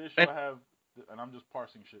the issue I have, and I'm just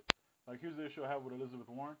parsing shit. Like, here's the issue I have with Elizabeth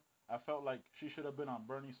Warren. I felt like she should have been on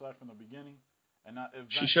Bernie's side from the beginning, and not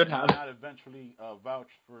eventually vouch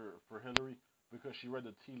for Hillary because she read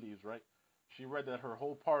the tea leaves, right? She read that her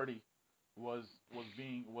whole party was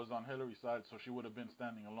on Hillary's side, so she would have been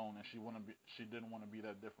standing alone, and she didn't want to be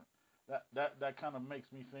that different. That kind of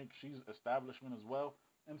makes me think she's establishment as well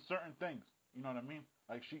in certain things. You know what I mean?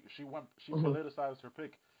 Like she politicized her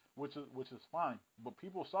pick, which is fine, but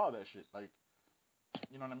people saw that shit. Like,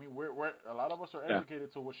 You know what I mean? We're a lot of us are Yeah.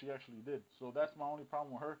 educated to what she actually did. So that's my only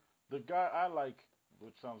problem with her. The guy I like,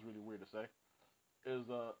 which sounds really weird to say, is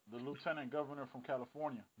the lieutenant governor from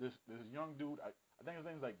California. This young dude, I think his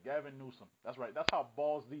name's like Gavin Newsom. That's right. That's how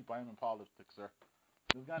balls deep I am in politics, sir.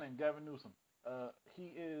 This guy named Gavin Newsom. He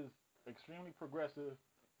is extremely progressive.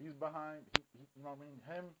 He's behind. You know what I mean?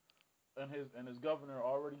 Him and his governor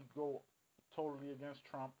already go totally against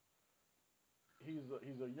Trump. He's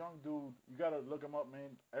a young dude. You gotta look him up,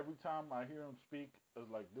 man. Every time I hear him speak, it's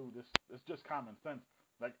like, dude, this it's just common sense.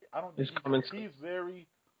 Like I don't think he's very,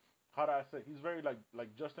 how do I say? He's very like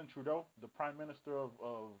Justin Trudeau, the Prime Minister of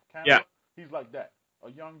Canada. Yeah. He's like that. A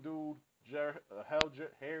young dude, hair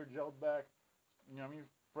gelled back. You know what I mean?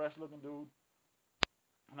 Fresh looking dude.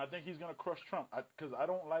 And I think he's gonna crush Trump. Because I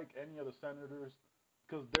don't like any of the senators.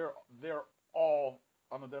 Because they're all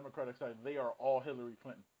on the Democratic side. They are all Hillary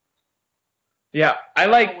Clinton. Yeah, I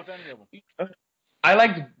liked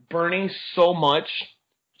Bernie so much,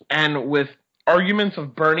 and with arguments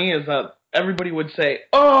of Bernie is that everybody would say,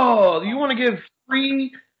 "Oh, you want to give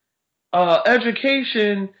free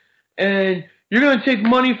education, and you're going to take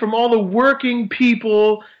money from all the working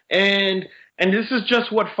people," and this is just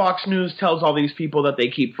what Fox News tells all these people that they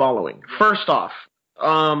keep following. Yep. First off,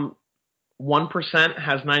 1%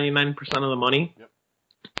 has 99% of the money. Yep.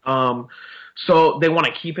 So they want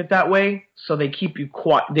to keep it that way. So they keep you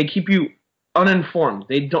they keep you uninformed.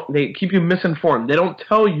 They keep you misinformed. They don't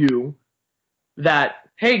tell you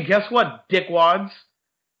that, hey, guess what, dickwads?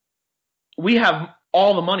 We have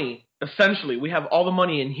all the money. Essentially, we have all the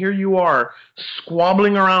money, and here you are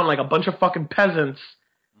squabbling around like a bunch of fucking peasants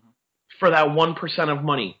for that 1% of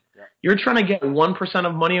money. Yeah. You're trying to get 1%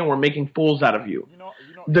 of money, and we're making fools out of you.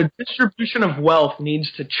 The distribution of wealth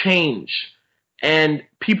needs to change. And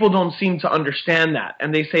people don't seem to understand that.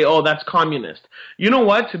 And they say, oh, that's communist. You know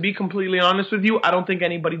what? To be completely honest with you, I don't think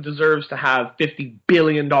anybody deserves to have $50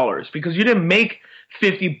 billion because you didn't make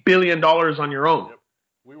 $50 billion on your own. Yep.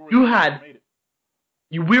 We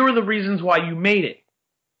were the reasons why you made it.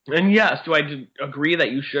 And yes, do I agree that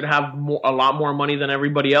you should have a lot more money than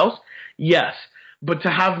everybody else? Yes. But to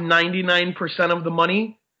have 99% of the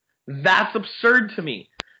money, that's absurd to me.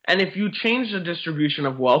 And if you change the distribution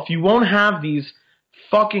of wealth, you won't have these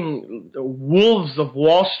fucking wolves of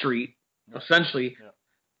Wall Street, essentially. Yeah.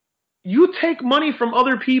 You take money from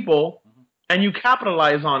other people and you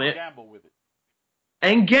capitalize on it. Gamble with it.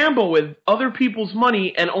 And gamble with other people's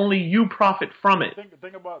money and only you profit from it.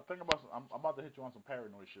 Think about I'm about to hit you on some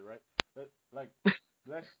paranoid shit, right? Let's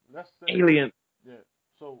say alien. Yeah.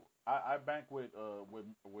 So I bank with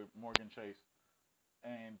Morgan Chase,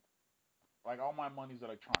 and like all my money's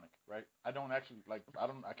electronic, right? I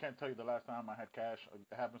can't tell you the last time I had cash. It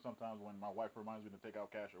happens sometimes when my wife reminds me to take out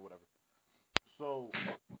cash or whatever. So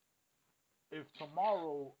if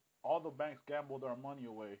tomorrow all the banks gambled our money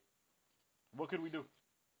away, what could we do?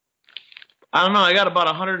 I don't know. I got about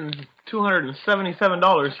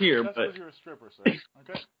 $277 here. That's because you're a stripper, sir.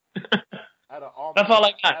 Okay. That's all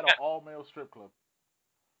I got. At an all-male strip club.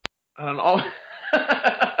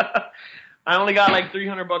 I only got like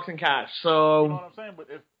 $300 in cash, so. You know what I'm saying? But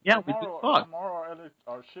if tomorrow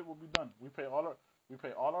our shit will be done. We pay all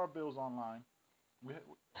our bills online. If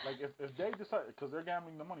they decide, because they're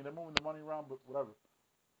gambling the money, they're moving the money around, but whatever.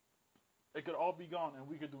 It could all be gone, and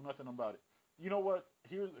we could do nothing about it. You know what?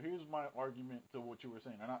 Here's my argument to what you were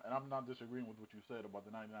saying, and I'm not disagreeing with what you said about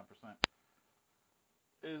the 99%.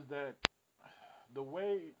 Is that the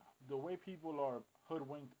way people are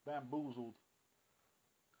hoodwinked, bamboozled,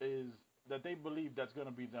 is that they believe that's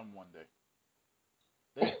gonna be them one day.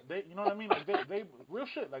 They you know what I mean? Like they real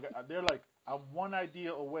shit. Like they're like, I'm one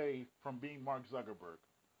idea away from being Mark Zuckerberg.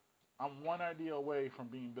 I'm one idea away from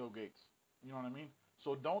being Bill Gates. You know what I mean?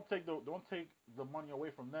 So don't take the money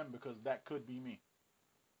away from them because that could be me.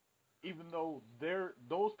 Even though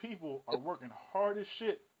those people are working hard as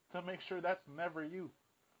shit to make sure that's never you.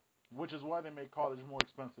 Which is why they make college more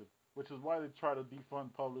expensive. Which is why they try to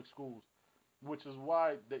defund public schools. Which is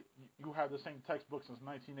why you have the same textbook since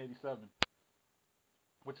 1987.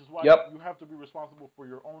 Which is why you have to be responsible for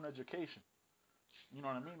your own education. You know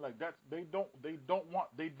what I mean? Like they don't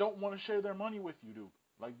want to share their money with you, dude.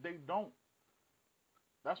 Like they don't.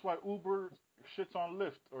 That's why Uber shits on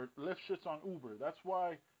Lyft or Lyft shits on Uber. That's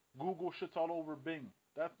why Google shits all over Bing.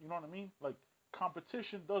 You know what I mean? Like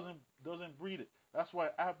competition doesn't breed it. That's why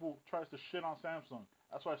Apple tries to shit on Samsung.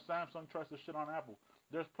 That's why Samsung tries to shit on Apple.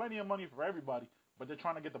 There's plenty of money for everybody, but they're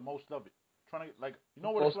trying to get the most of it. Trying to you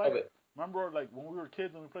know what it's like? Remember like when we were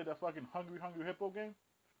kids and we played that fucking Hungry Hippo game?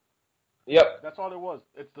 Yep. That's all it was.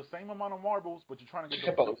 It's the same amount of marbles, but you're trying to get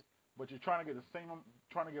hippos. But you're trying to get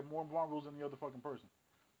trying to get more marbles than the other fucking person.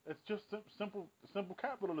 It's just simple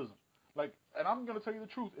capitalism. Like, and I'm gonna tell you the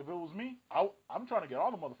truth. If it was me, I'm trying to get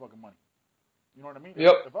all the motherfucking money. You know what I mean?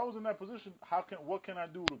 Yep. If I was in that position, what can I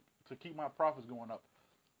do to keep my profits going up?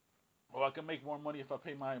 Oh, I can make more money if I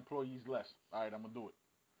pay my employees less. All right, I'm gonna do it.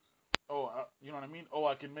 Oh, you know what I mean? Oh,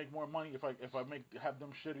 I can make more money if I have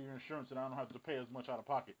them shittier insurance and I don't have to pay as much out of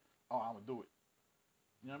pocket. Oh, I'm gonna do it.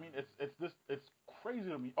 You know what I mean? It's crazy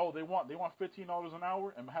to me. Oh, they want $15 an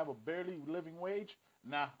hour and have a barely living wage.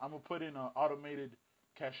 Nah, I'm gonna put in an automated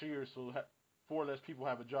cashier so 4 less people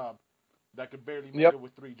have a job that could barely make Yep. it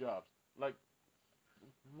with 3 jobs. Like,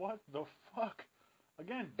 what the fuck?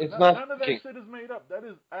 Again, It's none not of that thinking. shit is made up. That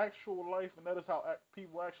is actual life, and that is how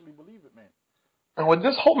people actually believe it, man. And with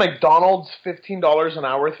this whole McDonald's $15 an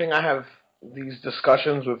hour thing, I have these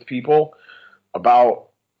discussions with people about,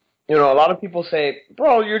 a lot of people say,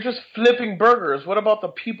 bro, you're just flipping burgers. What about the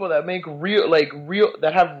people that make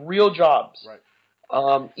that have real jobs? Right.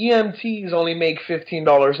 EMTs only make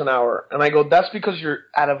 $15 an hour. And I go, that's because you're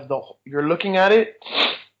looking at it,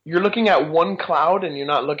 you're looking at one cloud and you're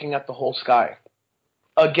not looking at the whole sky.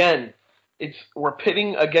 Again, we're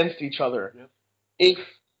pitting against each other. Yep. If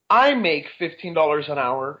I make $15 an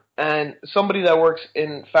hour and somebody that works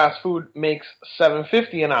in fast food makes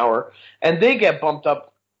 $7.50 an hour and they get bumped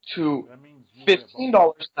up to That means you get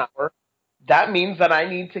 $15 an hour, that means that I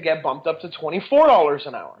need to get bumped up to $24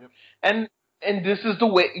 an hour. Yep. And this is the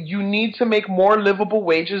way you need to make more livable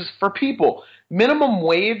wages for people. Minimum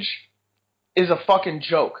wage is a fucking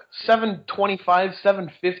joke. $7.25,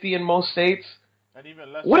 $7.50 in most states. And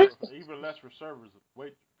even less. What even less for servers.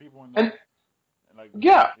 Wait, people in and like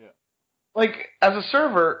yeah, like as a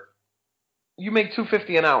server, you make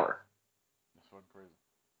 $2.50 an hour. That's fucking crazy.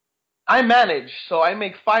 I manage, so I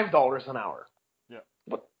make $5 an hour. Yeah.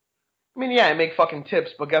 But I mean, yeah, I make fucking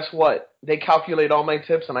tips, but guess what? They calculate all my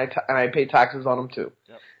tips, and I pay taxes on them too.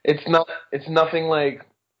 Yep. It's nothing like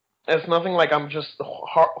I'm just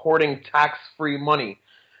hoarding tax-free money.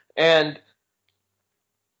 And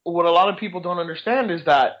what a lot of people don't understand is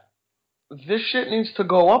that this shit needs to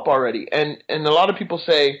go up already. And a lot of people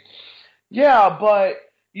say, yeah, but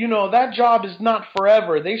that job is not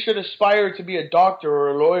forever. They should aspire to be a doctor or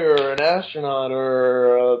a lawyer or an astronaut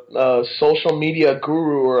or a social media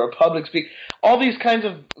guru or a public speaker. All these kinds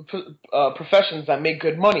of professions that make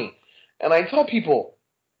good money. And I tell people,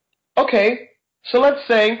 okay, so let's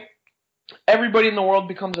say everybody in the world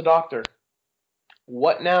becomes a doctor.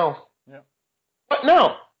 What now? Yeah. What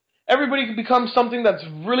now? Everybody can become something that's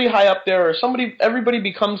really high up there, or everybody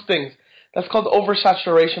becomes things. That's called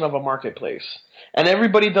oversaturation of a marketplace. And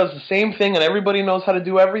everybody does the same thing, and everybody knows how to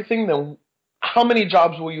do everything, then how many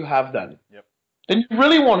jobs will you have then? Yep. Then you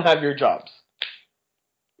really won't have your jobs.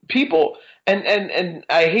 People, and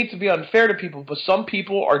I hate to be unfair to people, but some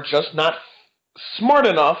people are just not smart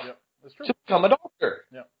enough to become a doctor.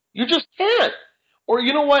 Yep. You just can't. Or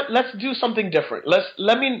you know what? Let's do something different.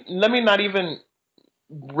 Let me not even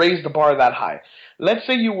raise the bar that high. Let's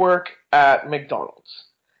say you work at McDonald's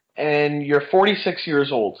and you're 46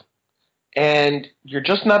 years old and you're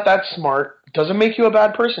just not that smart. Doesn't make you a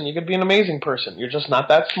bad person. You could be an amazing person. You're just not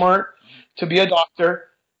that smart to be a doctor.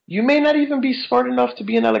 You may not even be smart enough to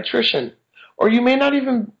be an electrician, or you may not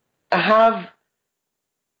even have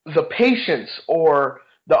the patience or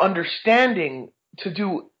the understanding to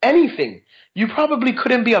do anything. You probably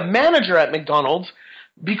couldn't be a manager at McDonald's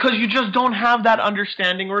because you just don't have that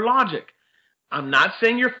understanding or logic. I'm not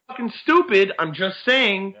saying you're fucking stupid. I'm just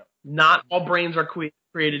saying not all brains are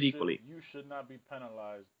created equally. You should not be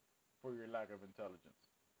penalized for your lack of intelligence.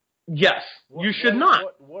 Yes, you should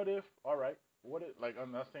not. What if? All right. What if, like,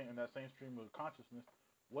 in that same stream of consciousness,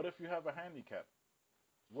 what if you have a handicap?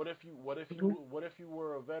 What if you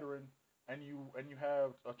were a veteran and you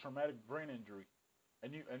have a traumatic brain injury,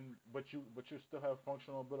 but you still have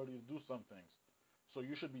functional ability to do some things. So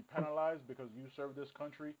you should be penalized because you serve this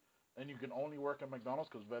country and you can only work at McDonald's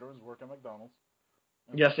because veterans work at McDonald's.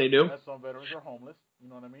 And yes, they do. And some veterans are homeless. You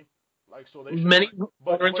know what I mean? Like, so they many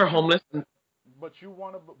veterans are homeless. But you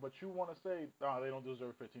want to say, nah, they don't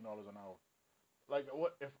deserve $15 an hour. Like,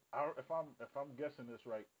 what if I'm guessing this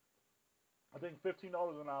right? I think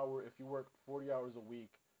 $15 an hour if you work 40 hours a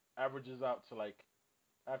week averages out to, like,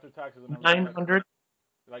 after taxes and everything, $900,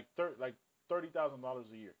 like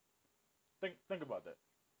 $30,000 a year. Think about that,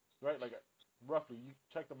 right? Like, roughly, you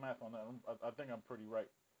check the math on that. I think I'm pretty right.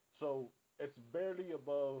 So it's barely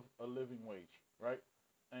above a living wage, right?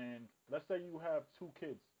 And let's say you have 2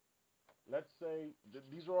 kids. Let's say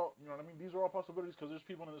these are all, you know what I mean? These are all possibilities because there's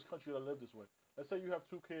people in this country that live this way. Let's say you have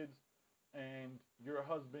 2 kids and your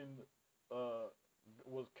husband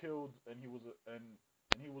was killed and he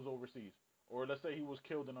was overseas, or let's say he was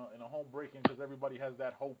killed in a home break-in, because everybody has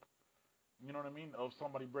that hope, you know what I mean, of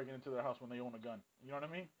somebody breaking into their house when they own a gun. You know what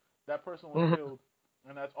I mean? That person was killed,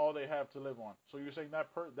 and that's all they have to live on. So you're saying that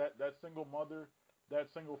that single mother, that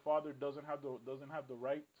single father doesn't have the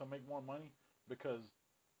right to make more money because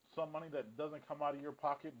some money that doesn't come out of your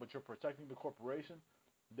pocket, but you're protecting the corporation,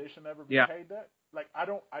 they should never be paid that? Like, I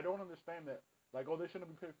don't understand that. Like, oh, they shouldn't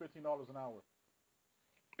be paid $15 an hour.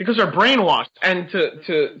 Because they're brainwashed. And to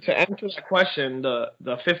answer that question, the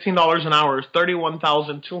 $15 an hour is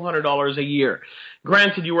 $31,200 a year.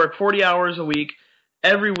 Granted, you work 40 hours a week,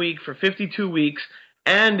 every week for 52 weeks,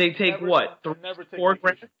 and they take $4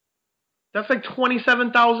 grand? That's like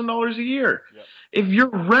 $27,000 a year. Yep. If your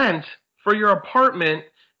rent for your apartment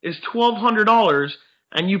is $1,200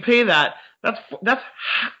 and you pay that, that's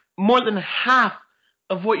more than half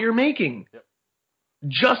of what you're making. Yep.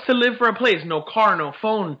 Just to live for a place. No car, no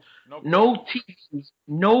phone, no TV,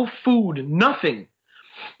 no food, nothing.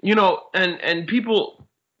 You know, and people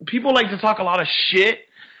like to talk a lot of shit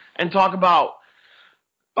and talk about,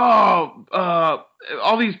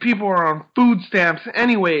 all these people are on food stamps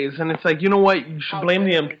anyways, and it's like, you know what, you should blame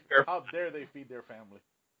the employer. How dare they feed their family?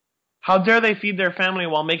 How dare they feed their family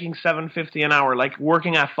while making $7.50 an hour, like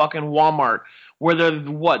working at fucking Walmart, where they're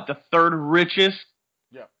the third richest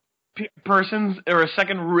persons, or a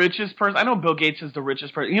second richest person. I know Bill Gates is the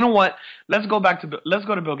richest person. You know what? Let's go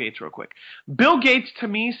to Bill Gates real quick. Bill Gates, to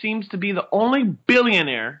me, seems to be the only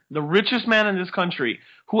billionaire, the richest man in this country,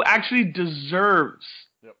 who actually deserves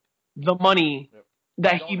the money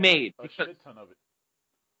that he made. A shit ton of it.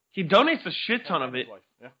 He donates a shit ton of it.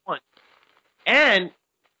 Yeah. And,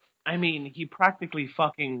 I mean, he practically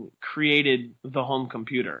fucking created the home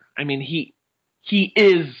computer. I mean, he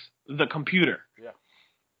is the computer. Yeah.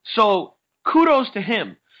 So, kudos to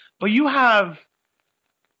him. But you have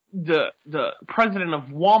the president of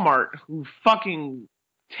Walmart who fucking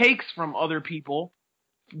takes from other people,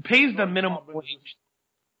 pays them minimum wage,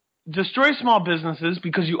 destroys small businesses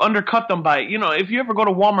because you undercut them by, you know, if you ever go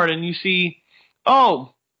to Walmart and you see,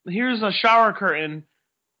 oh, here's a shower curtain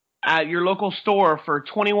at your local store for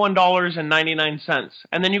 $21.99.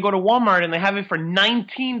 And then you go to Walmart and they have it for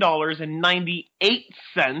 $19.98.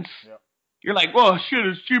 Yep. You're like, well, shit,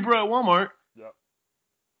 it's cheaper at Walmart. Yep.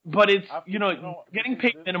 But it's, getting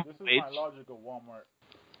paid minimum wage. This is my logic of Walmart.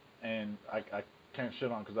 And I can't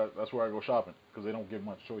shit on because that's where I go shopping, because they don't give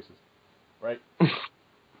much choices. Right?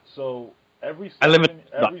 So every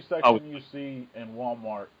section you see in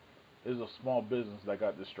Walmart is a small business that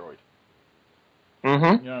got destroyed.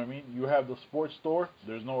 Mm-hmm. You know what I mean? You have the sports store.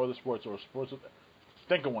 There's no other sports store.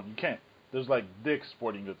 Think of one. You can't. There's like Dick's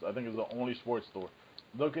Sporting Goods. I think it's the only sports store.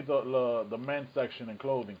 Look at the men's section in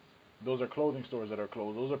clothing. Those are clothing stores that are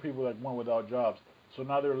closed. Those are people that went without jobs. So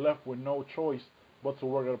now they're left with no choice but to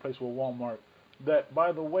work at a place with Walmart. That,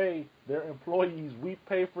 by the way, their employees, we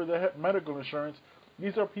pay for their medical insurance.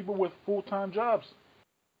 These are people with full-time jobs.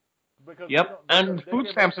 Because and food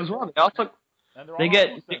stamps as well. They also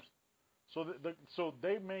food stamps. So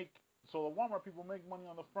the Walmart people make money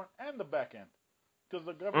on the front and the back end, because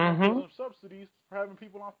the government gives them subsidies for having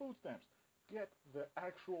people on food stamps. Get the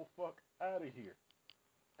actual fuck out of here.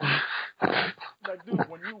 Like, dude,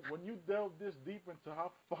 when you delve this deep into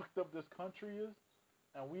how fucked up this country is,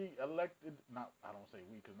 and we elected, I don't say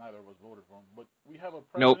we because neither of us voted for him, but we have a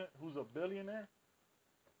president who's a billionaire.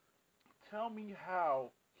 Tell me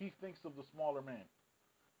how he thinks of the smaller man.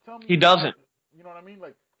 Tell me he doesn't. You know what I mean?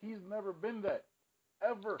 Like, he's never been that.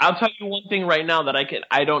 Ever. I'll tell you one thing right now that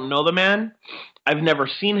I don't know the man. I've never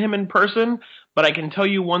seen him in person, but I can tell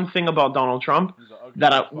you one thing about Donald Trump,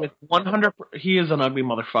 that with 100%, he is an ugly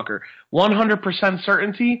motherfucker. 100%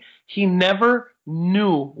 certainty, he never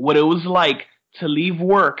knew what it was like to leave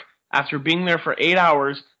work after being there for 8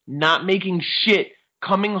 hours, not making shit,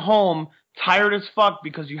 coming home tired as fuck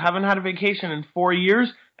because you haven't had a vacation in 4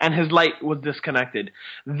 years, and his light was disconnected.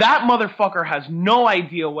 That motherfucker has no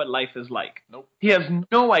idea what life is like. Nope. He has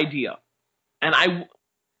no idea. And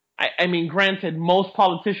I mean, granted, most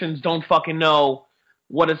politicians don't fucking know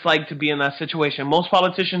what it's like to be in that situation. Most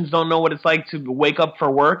politicians don't know what it's like to wake up for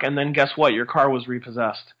work and then guess what? Your car was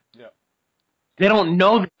repossessed. Yeah. They don't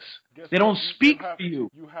know this. They don't speak to you.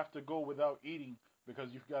 You have to go without eating because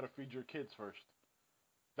you've got to feed your kids first.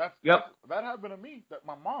 That happened to me. That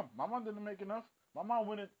my mom didn't make enough. My mom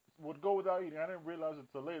would go without eating. I didn't realize it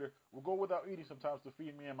until later. Would go without eating sometimes to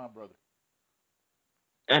feed me and my brother.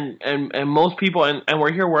 And most people, and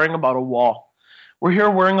we're here worrying about a wall. We're here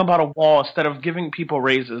worrying about a wall instead of giving people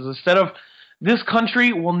raises. Instead of, this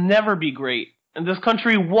country will never be great. And this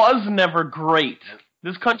country was never great.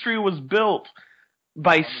 This country was built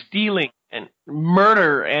by stealing and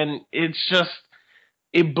murder, and it's just,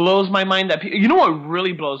 it blows my mind that you know what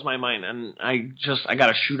really blows my mind, and I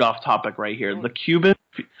gotta shoot off topic right here. The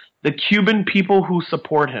Cuban people who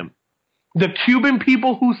support him,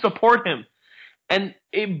 and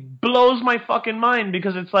it blows my fucking mind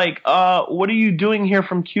because it's like, what are you doing here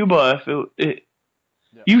from Cuba?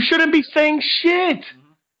 You shouldn't be saying shit.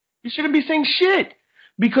 You shouldn't be saying shit.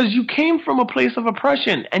 Because you came from a place of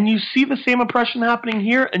oppression, and you see the same oppression happening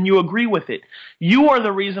here, and you agree with it. You are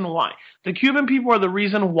the reason why. The Cuban people are the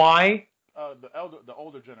reason why. The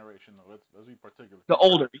older generation, though. Let's be particular. The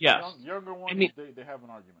older, yes. Younger ones, they have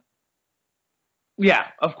an argument. Yeah,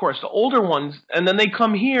 of course. The older ones, and then they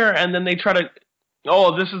come here, and then they try to,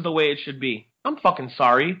 this is the way it should be. I'm fucking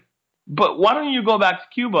sorry. But why don't you go back to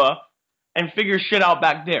Cuba and figure shit out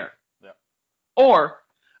back there? Yeah. Or,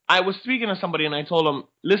 I was speaking to somebody and I told them,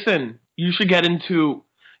 listen, you should get into,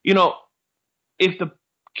 if the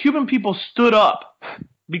Cuban people stood up,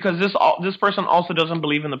 because this person also doesn't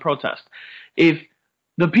believe in the protest. If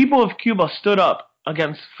the people of Cuba stood up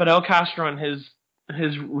against Fidel Castro and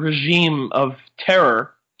his regime of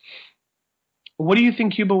terror, what do you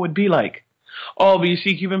think Cuba would be like? Oh, but you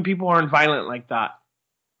see, Cuban people aren't violent like that.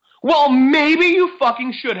 Well, maybe you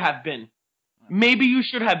fucking should have been. Maybe you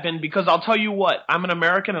should have been, because I'll tell you what, I'm an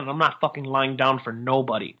American and I'm not fucking lying down for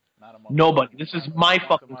nobody. Nobody. This is my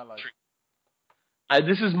fucking country.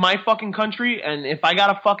 This is my fucking country, and if I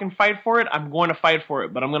gotta fucking fight for it, I'm going to fight for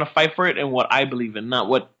it. But I'm gonna fight for it in what I believe in, not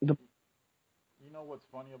what the... You know what's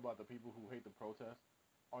funny about the people who hate the protest?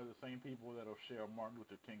 Are the same people that'll share a Martin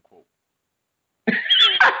Luther King quote. You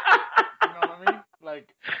know what I mean? Like,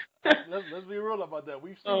 let's be real about that.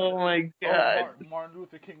 We've seen my God. Martin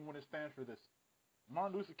Luther King wouldn't stand for this.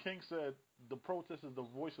 Martin Luther King said the protest is the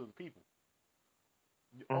voice of the people.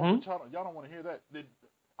 Y'all don't want to hear that.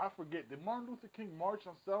 I forget. Did Martin Luther King march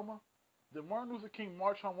on Selma? Did Martin Luther King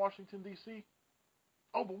march on Washington, D.C.?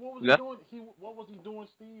 Oh, but what was he doing? What was he doing,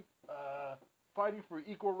 Steve? Fighting for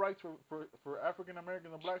equal rights for African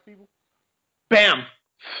Americans and black people? Bam!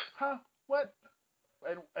 Huh? What?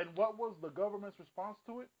 And what was the government's response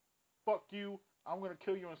to it? Fuck you. I'm going to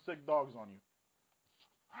kill you and sick dogs on you.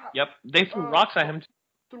 Yep. They threw rocks at him.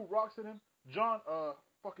 Threw rocks at him. John,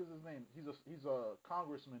 fuck is his name? He's a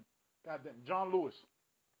congressman. Goddamn. John Lewis,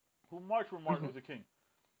 who marched with Martin Luther King,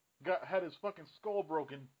 had his fucking skull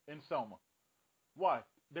broken in Selma. Why?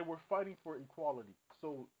 They were fighting for equality.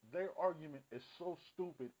 So their argument is so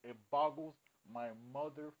stupid, it boggles my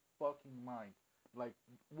motherfucking mind. Like,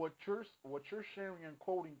 what you're sharing and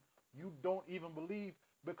quoting, you don't even believe,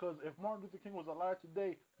 because if Martin Luther King was alive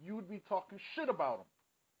today, you would be talking shit about him.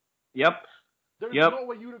 Yep. There's no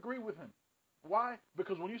way you'd agree with him. Why?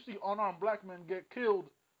 Because when you see unarmed black men get killed,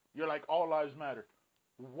 you're like, all lives matter.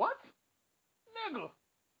 What? Nigga.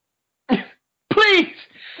 Please!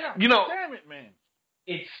 God, damn it, man.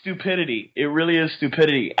 It's stupidity. It really is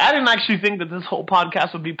stupidity. I didn't actually think that this whole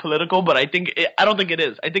podcast would be political, but I don't think it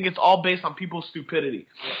is. I think it's all based on people's stupidity.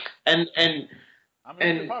 Yeah. And we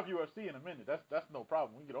can talk UFC in a minute. That's no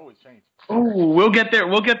problem. We could always change. Oh, we'll get there.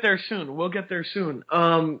 We'll get there soon.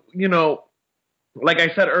 Like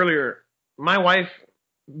I said earlier, my wife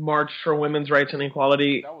marched for women's rights and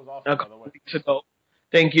equality that was awesome, a couple weeks ago.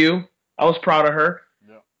 Thank you. I was proud of her.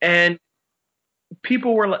 Yeah. And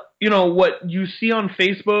people were like, what you see on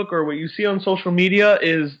Facebook or what you see on social media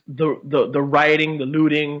is the rioting, the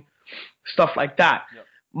looting, stuff like that. Yep.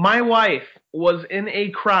 My wife was in a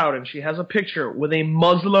crowd, and she has a picture with a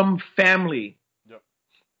Muslim family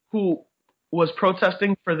who was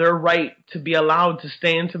protesting for their right to be allowed to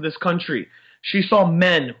stay into this country. She saw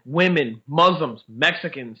men, women, Muslims,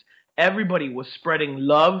 Mexicans. Everybody was spreading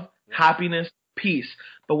love, happiness, peace.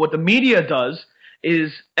 But what the media does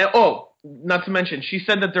is, not to mention, she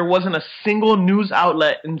said that there wasn't a single news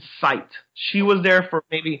outlet in sight. She was there for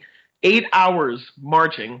maybe 8 hours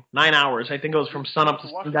marching, 9 hours. I think it was from sun up to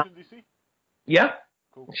sundown. Washington, D.C.? Yeah.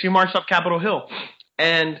 Cool. She marched up Capitol Hill.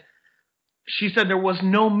 And she said there was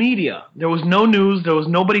no media. There was no news. There was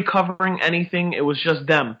nobody covering anything. It was just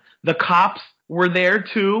them. The cops were there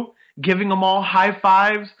too, giving them all high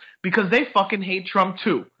fives because they fucking hate Trump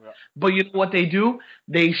too. Yeah. But you know what they do?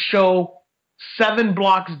 They show 7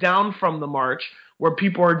 blocks down from the march where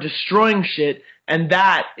people are destroying shit, and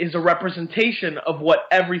that is a representation of what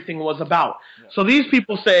everything was about. Yeah. So these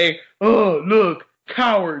people say, oh, look,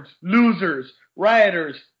 cowards, losers,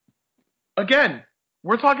 rioters. Again,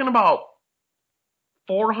 we're talking about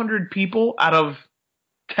 400 people out of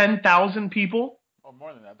 10,000 people. Oh,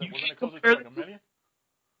 more than that. Wasn't it closer to like a million?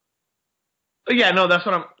 Yeah, no, that's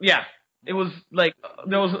what I'm... Yeah. It was like...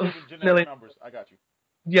 there was a million numbers. I got you.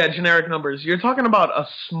 Yeah, generic numbers. You're talking about a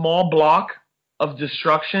small block of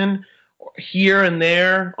destruction here and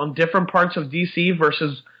there on different parts of DC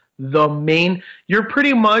versus the main. You're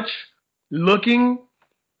pretty much looking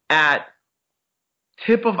at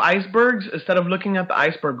tip of icebergs instead of looking at the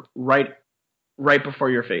iceberg right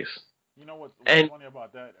before your face. You know what's And funny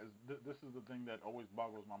about that is this is the thing that always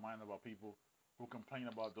boggles my mind about people who complain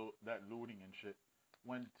about that looting and shit.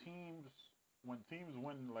 When teams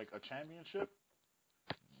win like a championship,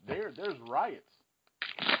 there's riots,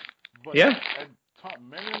 but yeah, and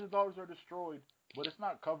millions of dollars are destroyed, but it's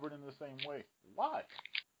not covered in the same way. Why?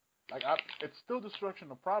 Like it's still destruction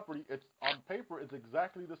of property. It's on paper, it's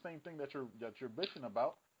exactly the same thing that you're bitching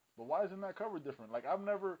about. But why isn't that covered different? Like I've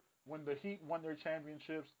never, when the Heat won their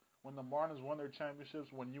championships, when the Marlins won their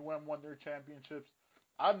championships, when UM won their championships,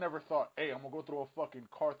 I never thought, hey, I'm gonna go throw a fucking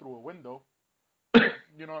car through a window.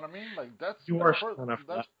 You know what I mean? Like that's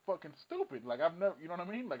fucking stupid. Like I've never, you know what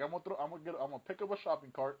I mean? Like I'm gonna pick up a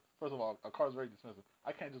shopping cart. First of all, a car's very expensive.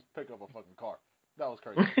 I can't just pick up a fucking car. That was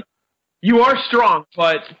crazy. you are strong,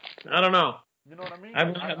 but I don't know. You know what I mean?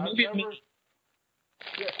 I've never.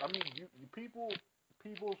 Yeah, I mean, people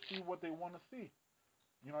see what they want to see.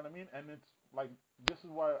 You know what I mean? And it's like this is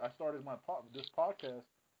why I started this podcast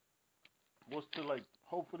was to like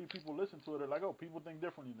hopefully people listen to it. They're like, oh, people think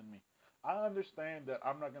differently than me. I understand that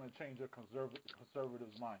I'm not going to change a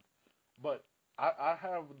conservative's mind, but I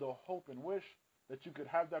have the hope and wish that you could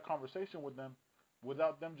have that conversation with them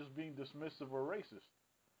without them just being dismissive or racist.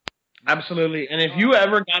 Absolutely. And if you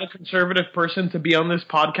ever got a conservative person to be on this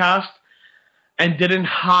podcast and didn't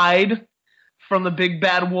hide from the big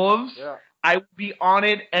bad wolves, yeah. I would be on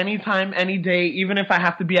it anytime, any day, even if I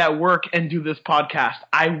have to be at work and do this podcast.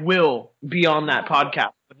 I will be on that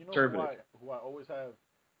podcast. You know who I always have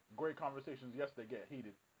great conversations. Yes, they get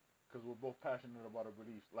heated because we're both passionate about our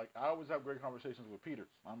beliefs. Like, I always have great conversations with Peter,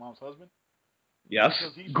 my mom's husband. Yes.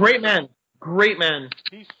 Great man. Great man.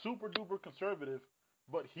 He's super duper conservative,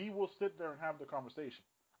 but he will sit there and have the conversation.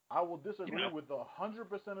 I will disagree with 100%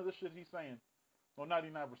 of the shit he's saying. Well,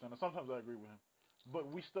 99%. Sometimes I agree with him.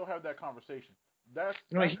 But we still have that conversation.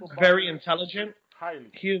 He's very intelligent.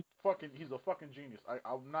 Highly. He's a fucking genius.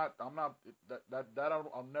 I'll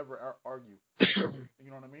never argue. You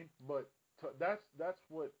know what I mean? But that's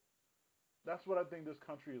what I think this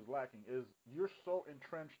country is lacking is you're so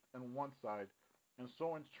entrenched on one side and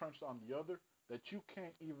so entrenched on the other that you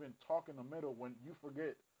can't even talk in the middle when you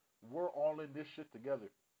forget we're all in this shit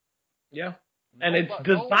together. Yeah. And it's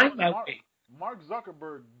designed that way. Mark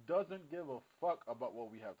Zuckerberg doesn't give a fuck about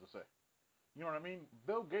what we have to say. You know what I mean?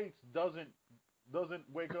 Bill Gates doesn't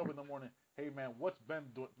wake up in the morning, hey man, what's Ben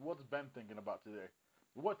thinking about today?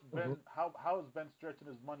 What's Ben how is Ben stretching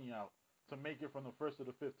his money out to make it from the 1st to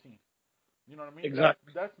the 15th? You know what I mean?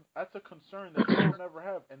 Exactly. That's a concern that they'll never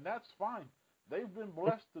have, and that's fine. They've been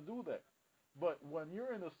blessed to do that. But when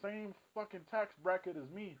you're in the same fucking tax bracket as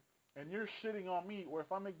me and you're shitting on me, or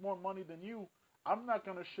if I make more money than you, I'm not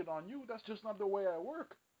going to shit on you. That's just not the way I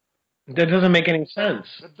work. That doesn't make any sense.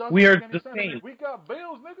 We are the same. We got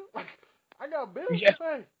bills, nigga. Like, I got bills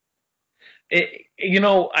to pay.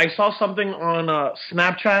 I saw something on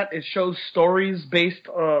Snapchat. It shows stories based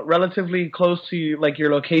relatively close to like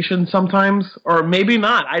your location sometimes, or maybe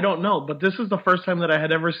not. I don't know. But this is the first time that I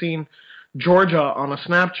had ever seen Georgia on a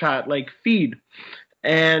Snapchat like feed,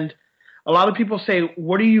 and a lot of people say,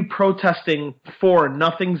 what are you protesting for?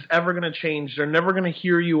 Nothing's ever going to change. They're never going to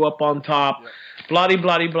hear you up on top. Yeah. Blah, blah,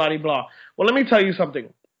 blah, blah, blah. Well, let me tell you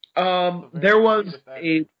something. There was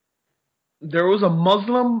a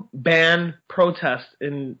Muslim ban protest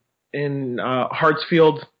in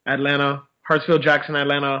Hartsfield, Jackson,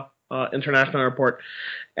 Atlanta International Airport.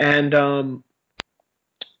 And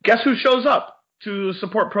guess who shows up to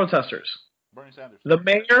support protesters? Bernie Sanders. The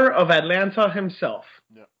mayor of Atlanta himself.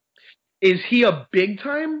 Yeah. Is he a big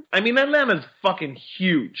time? I mean, Atlanta's fucking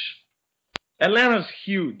huge. Atlanta's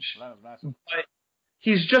huge. Atlanta's massive. But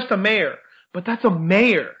he's just a mayor. But that's a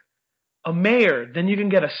mayor. A mayor. Then you can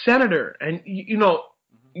get a senator. And,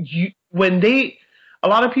 a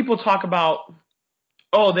lot of people talk about,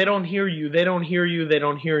 oh, they don't hear you. They don't hear you. They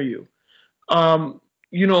don't hear you.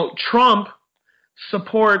 Trump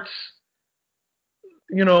supports,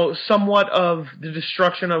 somewhat of the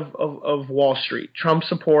destruction of Wall Street. Trump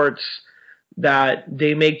supports that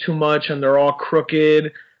they make too much and they're all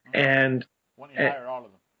crooked. And when he hires all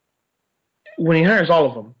of them. When he hires all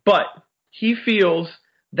of them. But he feels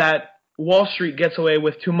that Wall Street gets away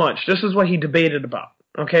with too much. This is what he debated about.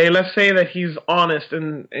 Okay, let's say that he's honest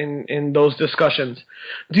in those discussions.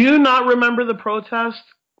 Do you not remember the protest,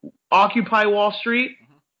 Occupy Wall Street?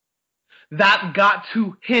 Mm-hmm. That got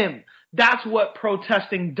to him. That's what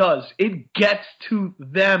protesting does. It gets to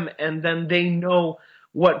them, and then they know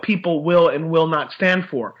what people will and will not stand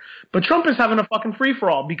for. But Trump is having a fucking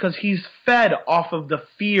free-for-all because he's fed off of the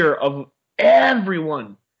fear of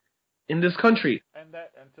everyone in this country. And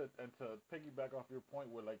to piggyback off your point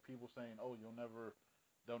with like people saying, "Oh,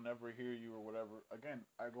 they'll never hear you" or whatever. Again,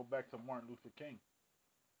 I go back to Martin Luther King.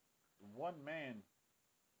 One man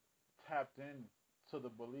tapped in to the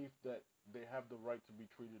belief that they have the right to be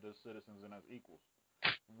treated as citizens and as equals.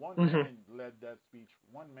 One man led that speech.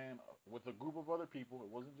 One man with a group of other people. It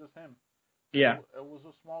wasn't just him. Yeah. It was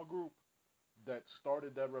a small group that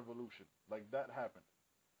started that revolution. Like that happened.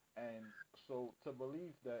 And so to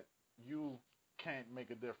believe that you can't make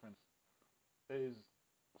a difference is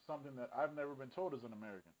something that I've never been told as an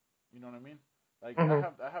American. You know what I mean? Like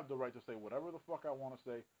I have the right to say whatever the fuck I want to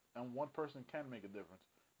say, and one person can make a difference.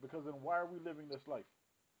 Because then why are we living this life?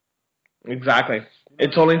 Exactly. You know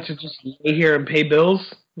it's only to just lay here and pay bills?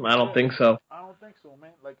 I don't think so. I don't think so,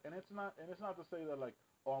 man. Like, and it's not to say that like,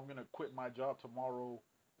 oh, I'm gonna quit my job tomorrow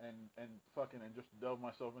and fucking and just delve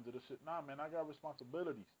myself into this shit. Nah, man, I got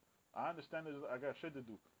responsibilities. I understand that I got shit to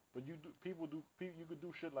do, but you could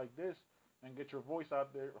do shit like this and get your voice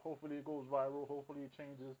out there. Hopefully it goes viral. Hopefully it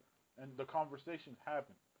changes and the conversations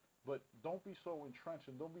happen. But don't be so entrenched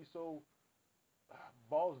and don't be so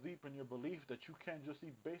balls deep in your belief that you can't just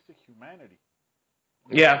see basic humanity.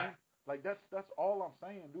 You know what I mean? Like that's all I'm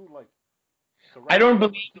saying, dude. Like I don't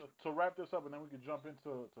believe to wrap this up, and then we could jump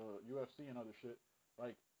into UFC and other shit.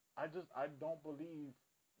 Like I don't believe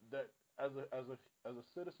that as a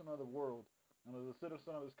citizen of the world and as a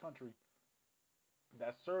citizen of this country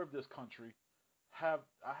that serve this country, I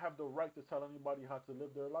have the right to tell anybody how to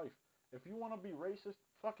live their life. If you want to be racist,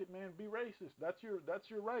 fuck it, man. Be racist. That's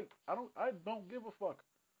your right. I don't give a fuck.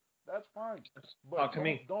 That's fine. But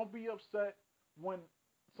don't be upset when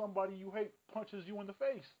somebody you hate punches you in the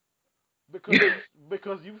face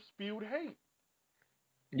because you spewed hate.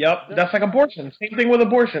 Yep, that's like abortion. Same thing with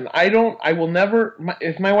abortion. I will never.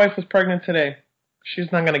 If my wife was pregnant today,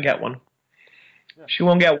 she's not gonna get one. Yeah. She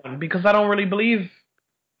won't get one because I don't really believe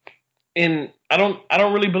in. I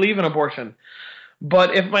don't really believe in abortion.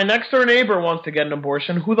 But if my next door neighbor wants to get an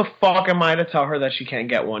abortion, who the fuck am I to tell her that she can't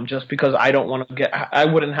get one just because I don't want to get? I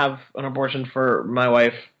wouldn't have an abortion for my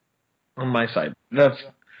wife on my side. That's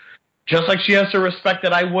just like she has to respect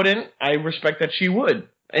that I wouldn't. I respect that she would.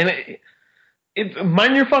 And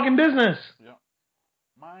mind your fucking business. Yeah.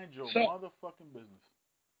 Mind your motherfucking business.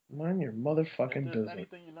 Mind your motherfucking business.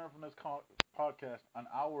 Anything you learn from this podcast an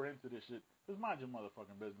hour into this shit, just mind your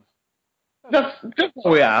motherfucking business. That's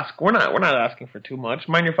what we ask. We're not asking for too much.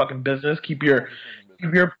 Mind your fucking business. Keep your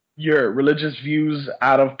religious views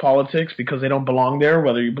out of politics because they don't belong there,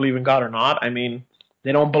 whether you believe in God or not. I mean,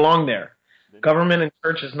 they don't belong there. Government and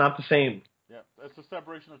church is not the same. Yeah, it's the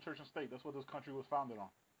separation of church and state. That's what this country was founded on.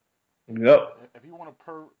 Yep. If you want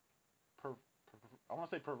to I want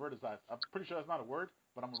to say perverticize. I'm pretty sure that's not a word,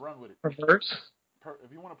 but I'm gonna run with it. Perverse.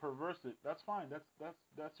 If you want to perverse it, that's fine.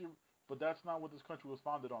 That's your. But that's not what this country was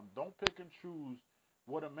founded on. Don't pick and choose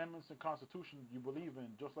what amendments and constitution you believe in,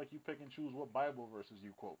 just like you pick and choose what Bible verses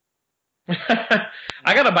you quote.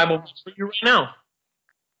 I got a Bible verse for you right now.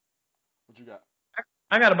 What you got?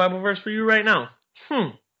 I got a Bible verse for you right now.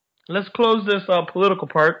 Let's close this political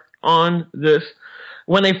part on this.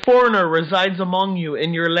 When a foreigner resides among you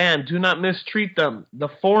in your land, do not mistreat them. The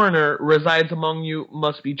foreigner resides among you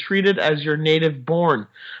must be treated as your native born.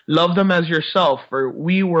 Love them as yourself, for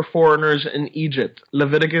we were foreigners in Egypt.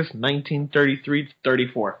 Leviticus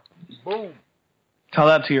 19:33-34. Boom. Tell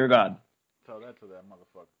that to your God. Tell that to that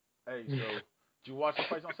motherfucker. Hey, so did you watch the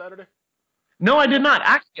fights on Saturday? No, I did not.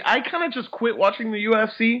 Actually, I kind of just quit watching the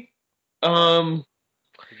UFC.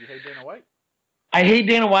 Did you hate Dana White? I hate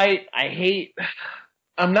Dana White.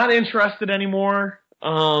 I'm not interested anymore.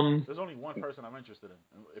 There's only one person I'm interested in.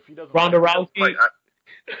 If he doesn't, Ronda Rousey.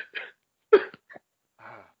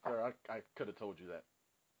 I could have told you that.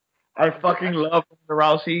 I fucking love Ronda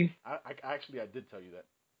Rousey. I did tell you that.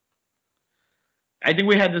 I think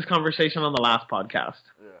we had this conversation on the last podcast.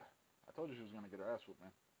 Yeah, I told you she was gonna get her ass whooped,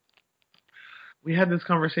 man. We had this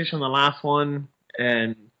conversation on the last one,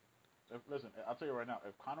 and listen, I'll tell you right now.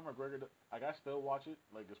 If Conor McGregor, I still watch it,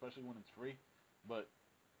 like especially when it's free. But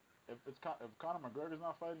if Conor McGregor's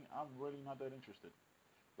not fighting, I'm really not that interested.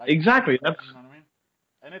 Like, exactly. You know what I mean?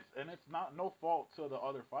 And it's not no fault to the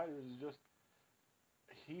other fighters. It's just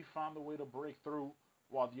he found a way to break through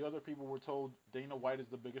while the other people were told Dana White is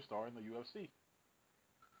the biggest star in the UFC.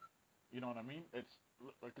 You know what I mean? It's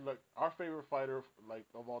like our favorite fighter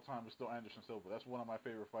of all time is still Anderson Silva. That's one of my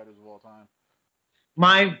favorite fighters of all time.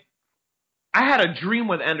 I had a dream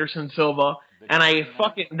with Anderson Silva, and I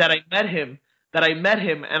met him,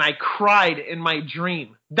 and I cried in my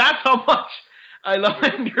dream. That's how much I love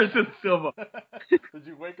Anderson Silva. Did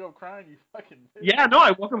you wake up crying? You fucking. Yeah, no,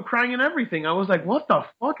 I woke up crying and everything. I was like, what the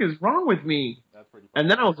fuck is wrong with me? That's pretty funny.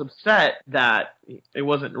 And then I was upset that it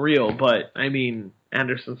wasn't real, but I mean,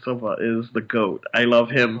 Anderson Silva is the GOAT. I love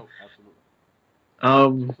him.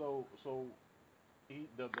 Absolutely. So he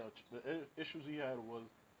the issues he had was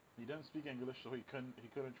he didn't speak English, so he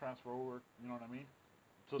couldn't transfer over. You know what I mean?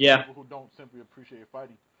 To people who don't simply appreciate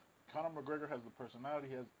fighting. Conor McGregor has the personality,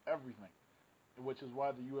 he has everything, which is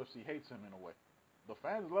why the UFC hates him in a way. The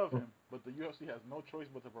fans love him, but the UFC has no choice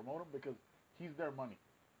but to promote him because he's their money.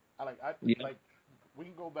 Like we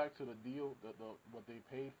can go back to the deal, the what they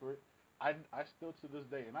paid for it. I still to this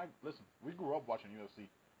day, and listen, we grew up watching UFC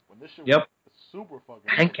when this shit was super fucking.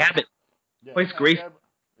 Hank Cabot. Yeah, Place Grace.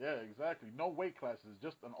 Yeah, exactly. No weight classes,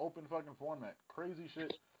 just an open fucking format. Crazy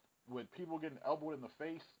shit with people getting elbowed in the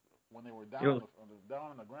face when they were down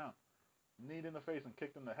on the ground, knee in the face and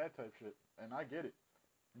kicked in the head type shit. And I get it,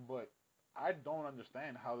 but I don't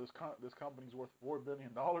understand how this company's worth $4 billion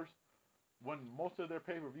when most of their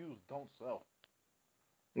pay-per-views don't sell.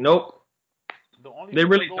 Nope. They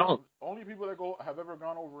really don't. Only people that have ever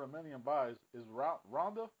gone over 1 million buys is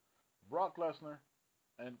Ronda, Brock Lesnar,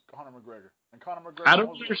 and Conor McGregor. And Conor McGregor. I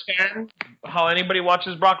don't understand how anybody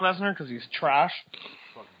watches Brock Lesnar because he's trash.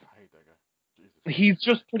 I hate that guy. Jesus. He's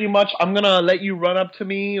just pretty much, I'm going to let you run up to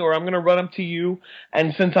me or I'm going to run up to you.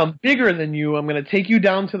 And since I'm bigger than you, I'm going to take you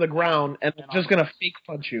down to the ground and I'm just going to fake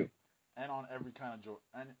punch you. And on every kind of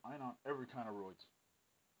roids.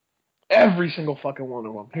 Every single fucking one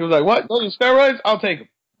of them. He was like, what? Those are steroids? I'll take them.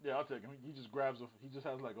 Yeah, I'll take them. He just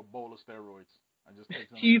has like a bowl of steroids. And just takes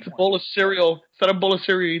them. He eats a bowl of cereal. Instead of a bowl of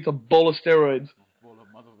cereal, he eats a bowl of steroids. A bowl of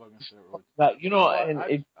motherfucking steroids. You know,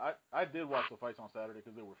 I did watch the fights on Saturday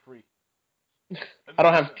because they were free. I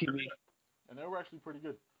don't have TV. And they were actually pretty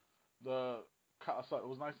good. It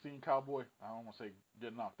was nice seeing Cowboy. I don't want to say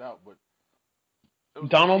get knocked out, but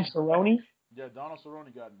Donald Cerrone? Yeah, Donald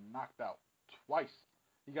Cerrone got knocked out twice.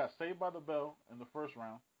 He got saved by the bell in the first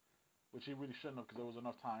round, which he really shouldn't have because there was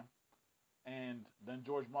enough time. And then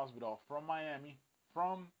George Masvidal from Miami,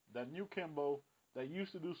 from that new Kimbo that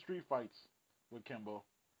used to do street fights with Kimbo,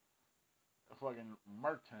 fucking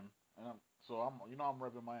murked him. And I'm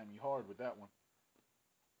repping Miami hard with that one.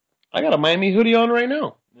 I got a Miami hoodie on right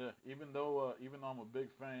now. Yeah, even though I'm a big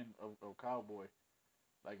fan of Cowboy,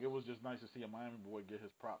 like it was just nice to see a Miami boy get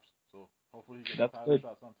his props. So hopefully he gets a title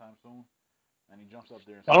shot sometime soon, and he jumps up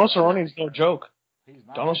there. Donald Cerrone's no joke. He's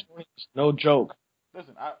not. Donald Cerrone's no joke.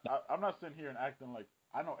 Listen, I'm not sitting here and acting like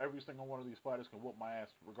I know every single one of these fighters can whoop my ass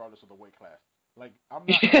regardless of the weight class. Like I'm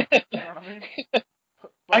not. You know what I mean?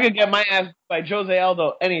 I could get my ass by Jose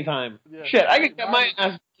Aldo anytime. Yeah, shit, I could get my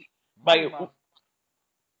ass by.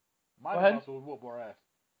 My muscle would whoop our ass.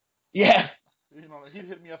 Yeah. You know, he'd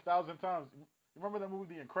hit me 1,000 times. You remember that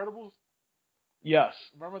movie, The Incredibles? Yes.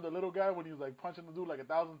 Remember the little guy when he was like punching the dude like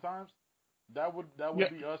 1,000 times? That would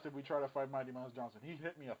be us if we tried to fight Mighty Mouse Johnson. He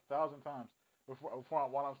hit me 1,000 times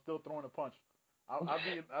while I'm still throwing a punch.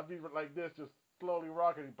 I'd be like this, just slowly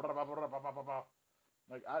rocking.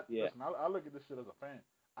 Like listen, I look at this shit as a fan.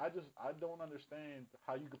 I don't understand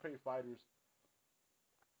how you could pay fighters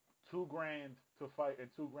 $2,000 to fight and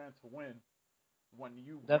 $2,000 to win when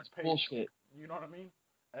you that's pay, bullshit. You know what I mean?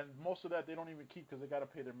 And most of that they don't even keep because they got to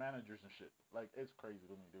pay their managers and shit. Like it's crazy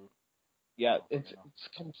to me, dude. Yeah, it's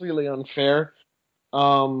completely unfair.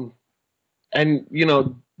 And you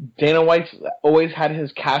know, Dana White's always had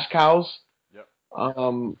his cash cows. Yep.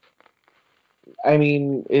 I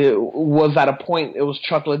mean, it was at a point. It was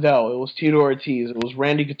Chuck Liddell. It was Tito Ortiz. It was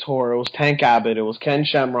Randy Couture. It was Tank Abbott. It was Ken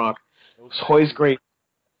Shamrock. It was Hoist Gracie,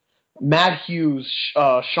 Matt Hughes,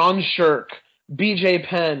 Sean Shirk, B.J.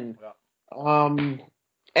 Penn,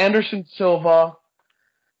 Anderson Silva.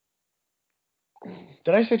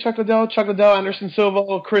 Did I say Chuck Liddell? Chuck Liddell, Anderson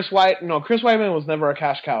Silva, Chris White. No, Chris Weidman was never a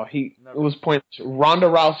cash cow. It was pointless. Ronda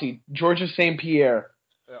Rousey, Georges St. Pierre.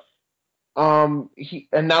 And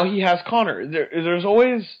now he has Conor. There's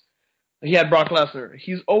always he had Brock Lesnar.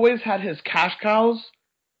 He's always had his cash cows,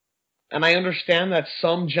 and I understand that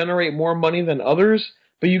some generate more money than others,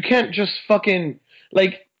 but you can't just fucking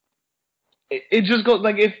like it just goes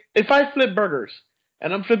like if I flip burgers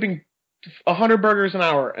and I'm flipping 100 burgers an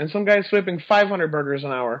hour and some guy's flipping 500 burgers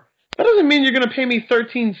an hour, that doesn't mean you're gonna pay me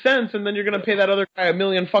 13 cents and then you're gonna pay that other guy $1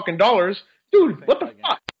 million fucking dollars, dude. What the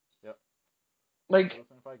fuck? Yep. Like.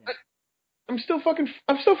 I'm still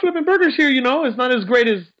flipping burgers here, you know. It's not as great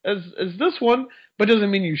as this one, but it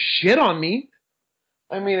doesn't mean you shit on me.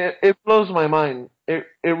 I mean, it blows my mind. It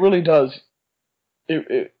really does.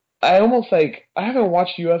 I almost like I haven't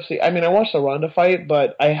watched UFC. I mean, I watched the Ronda fight,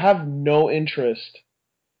 but I have no interest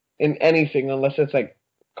in anything unless it's like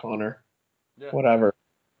Connor, Yeah. whatever.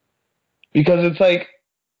 Because it's like,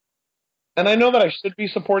 and I know that I should be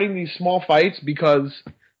supporting these small fights because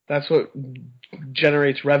that's what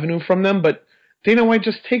generates revenue from them. But Dana White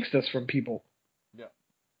just takes this from people. Yeah.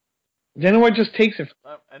 Dana White just takes it.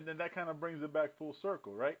 And then that kind of brings it back full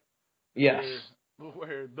circle, right? Yes.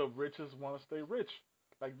 Where the richest want to stay rich.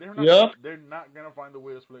 Like they're not gonna find a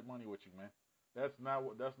way to split money with you, man. That's not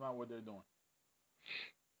what they're doing.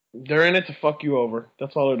 They're in it to fuck you over.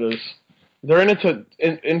 That's all it is. They're in it to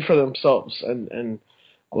in for themselves, and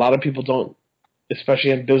a lot of people don't,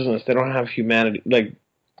 especially in business. They don't have humanity. Like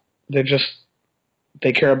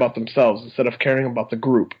they care about themselves instead of caring about the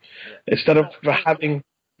group. Yeah. Instead of having.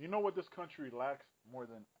 You know what this country lacks more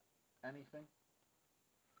than anything?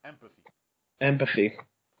 Empathy. Empathy.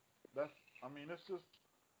 It's just,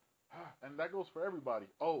 and that goes for everybody.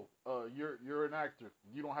 Oh, you're an actor.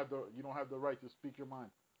 You don't have the right to speak your mind.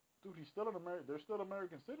 Dude, he's still they're still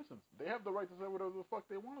American citizens. They have the right to say whatever the fuck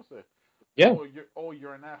they want to say. Yeah.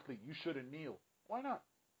 You're an athlete. You shouldn't kneel. Why not?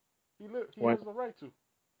 He has the right to.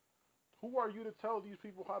 Who are you to tell these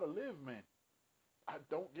people how to live, man? I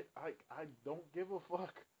don't give a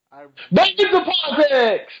fuck. Back into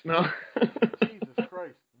politics. No. Jesus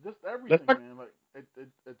Christ. Just everything, man. Like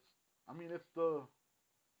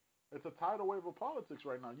it's a tidal wave of politics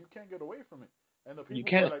right now. You can't get away from it. And the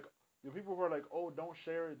people who are like, oh, don't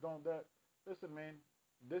share it, don't that. Listen, man,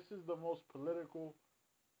 this is the most political,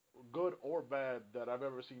 good or bad, that I've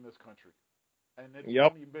ever seen in this country. And it's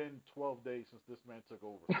only been 12 days since this man took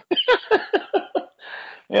over.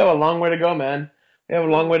 We have a long way to go, man. We have a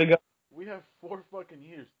long way to go. We have 4 fucking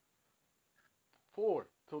years. 4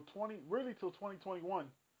 till 2021,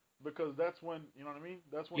 because that's when, you know what I mean?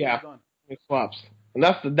 That's when it's done. It swaps. And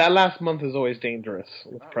that last month is always dangerous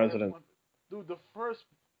with presidents. Dude, the first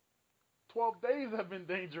 12 days have been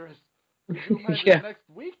dangerous. Could you imagine next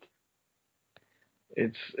week?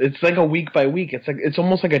 It's like a week by week. It's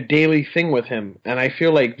almost like a daily thing with him, and I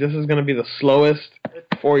feel like this is going to be the slowest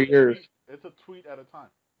 4 years. It's a tweet at a time.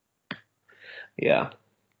 Yeah.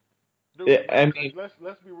 Dude,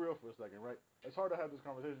 let's be real for a second, right? It's hard to have this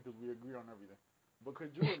conversation because we agree on everything. But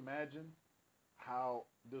could you imagine how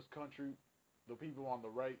this country, the people on the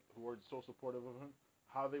right who are so supportive of him,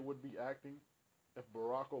 how they would be acting if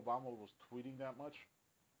Barack Obama was tweeting that much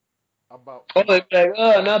about? Oh, they'd be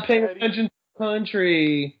like, not paying attention to the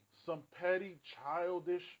country. Some petty,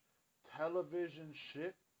 childish television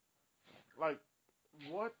shit. Like,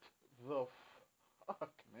 what the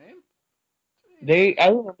fuck, man? I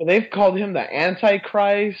remember they've called him the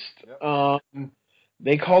Antichrist. Yep.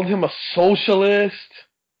 They called him a socialist.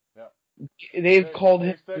 Yep. They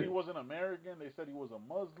said he was an American. They said he was a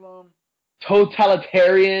Muslim.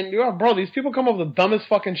 Totalitarian. Bro, these people come up with the dumbest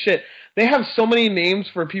fucking shit. They have so many names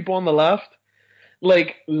for people on the left.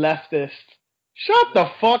 Like, leftist. Shut the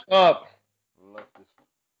fuck up.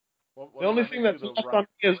 Leftist. The only thing that's left on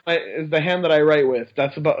me is the hand that I write with.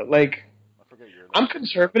 That's about, like... I'm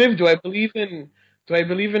conservative. Do I believe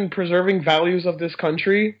in preserving values of this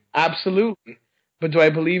country? Absolutely. But do I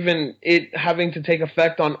believe in it having to take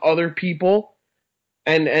effect on other people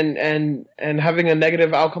and having a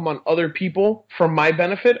negative outcome on other people for my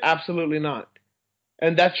benefit? Absolutely not.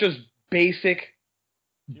 And that's just basic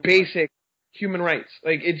human rights.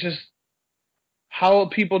 Like, it's just how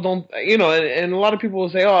people don't, and a lot of people will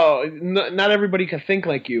say, oh, not everybody can think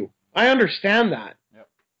like you. I understand that. Yep.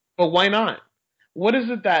 But why not? What is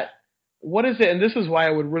it, and this is why I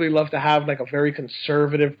would really love to have, like, a very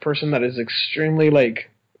conservative person that is extremely,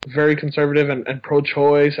 like, very conservative and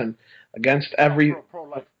pro-choice and against every...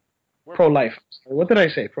 Pro-life. Pro-life. What did I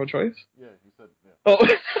say? Pro-choice? Yeah, you said, yeah. Oh,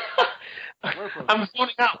 I'm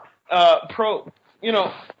zoning out.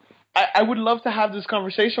 I would love to have this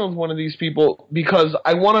conversation with one of these people because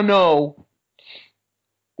I want to know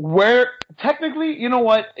where, technically, you know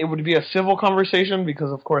what? It would be a civil conversation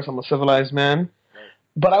because, of course, I'm a civilized man.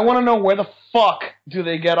 But I want to know where the fuck do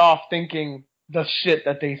they get off thinking the shit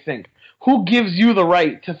that they think? Who gives you the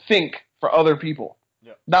right to think for other people?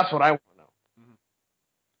 Yeah. That's what I want to know. Mm-hmm.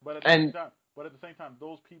 But at the same time,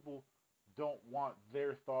 those people don't want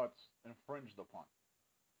their thoughts infringed upon.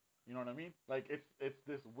 You know what I mean? Like, it's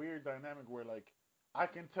this weird dynamic where, like, I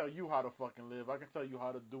can tell you how to fucking live. I can tell you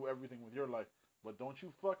how to do everything with your life. But don't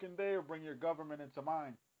you fucking dare bring your government into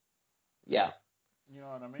mine. Yeah. You know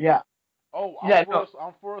what I mean? Yeah. Oh,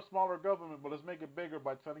 I'm for a smaller government, but let's make it bigger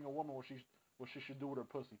by telling a woman what she should do with her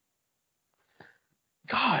pussy.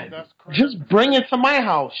 God, just bring it to my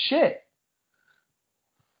house. Shit.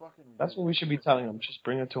 fucking That's what we ridiculous. should be telling them. Just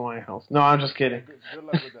bring it to my house. No, I'm just kidding. Good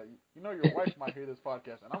luck with that. You know your wife might hear this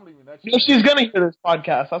podcast, and I'm leaving that shit. No, she's gonna hear this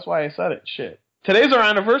podcast. That's why I said it. Shit. Today's our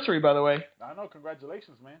anniversary, by the way. I know.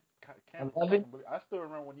 Congratulations, man. Can't 11? believe, I still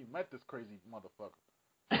remember when you met this crazy motherfucker.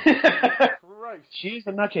 Christ. She's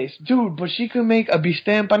a nutcase, dude. But she can make a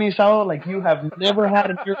bistec empanizado like you have never had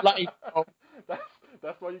in your life. Bro.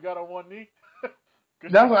 That's why you got on one knee.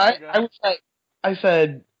 That's what I was like. I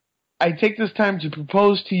said, I take this time to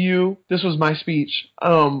propose to you. This was my speech.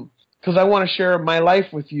 Because I want to share my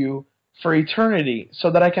life with you for eternity, so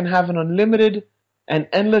that I can have an unlimited and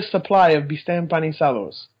endless supply of bistec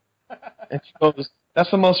empanizados. And she goes, that's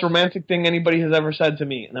the most romantic thing anybody has ever said to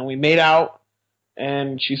me. And then we made out,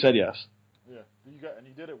 and she said yes. Yeah, and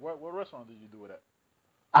you did it. What restaurant did you do it at?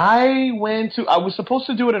 I was supposed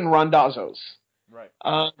to do it in Randazzo's. Right.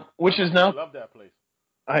 Which is now. I love that place.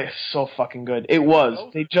 It's so fucking good. It was.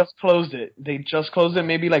 They just closed it.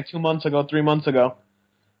 Maybe like 2 months ago, 3 months ago.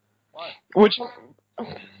 Why? Which,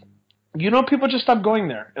 people just stopped going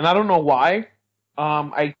there, and I don't know why.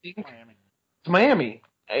 I think Miami. it's Miami.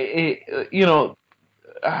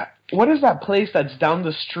 What is that place that's down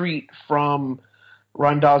the street from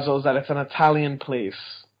Randazzo's? That it's an Italian place,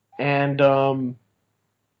 and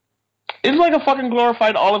it's like a fucking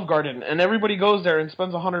glorified Olive Garden, and everybody goes there and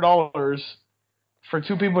spends $100 for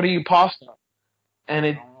 2 people to eat pasta, and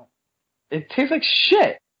it tastes like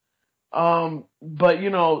shit. But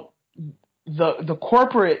the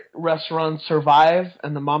corporate restaurants survive,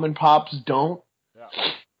 and the mom and pops don't. Yeah.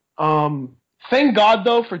 Thank God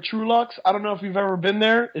though for Trulux. I don't know if you've ever been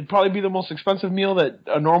there. It'd probably be the most expensive meal that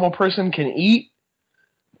a normal person can eat.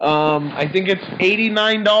 I think it's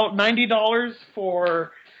 $90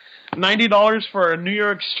 for a New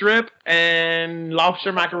York strip and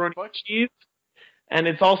lobster macaroni and cheese. And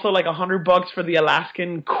it's also like $100 for the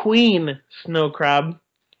Alaskan Queen snow crab.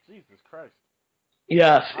 Jesus Christ.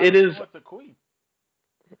 Yes, it is. What's the queen?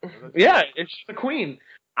 Yeah, it's the queen.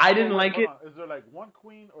 I didn't like it. Is there like one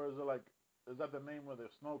queen, or is that the name of the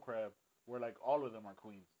snow crab where like all of them are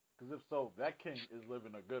queens? Because if so, that king is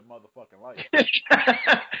living a good motherfucking life.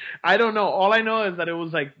 I don't know. All I know is that it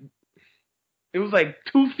was like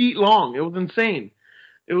 2 feet long. It was insane.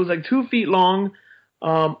 It was like 2 feet long.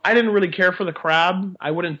 I didn't really care for the crab.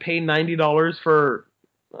 I wouldn't pay $90 for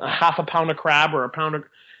a half a pound of crab or a pound of.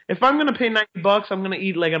 If I'm gonna pay $90, I'm gonna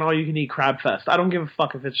eat like an all-you-can-eat crab fest. I don't give a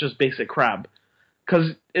fuck if it's just basic crab,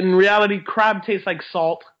 because in reality, crab tastes like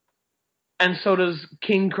salt, and so does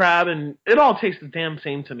king crab, and it all tastes the damn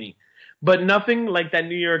same to me. But nothing like that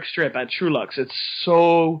New York strip at Trulux. It's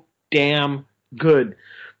so damn good.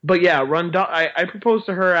 But yeah, I proposed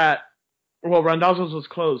to her at Randazzo's was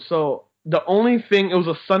closed, so the only thing, it was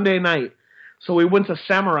a Sunday night, so we went to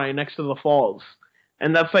Samurai next to the falls,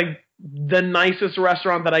 and that's like the nicest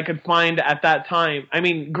restaurant that I could find at that time. I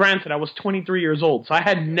mean, granted, I was 23 years old, so I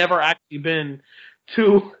had never actually been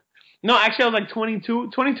to. No, actually, I was like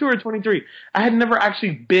 22 or 23. I had never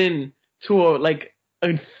actually been to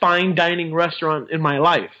a fine dining restaurant in my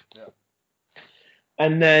life. Yeah.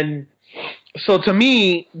 And then, so to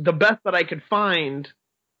me, the best that I could find,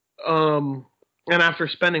 and after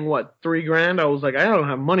spending $3,000, I was like, I don't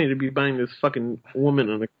have money to be buying this fucking woman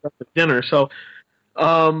an expensive dinner. So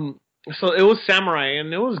it was Samurai,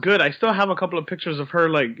 and it was good. I still have a couple of pictures of her,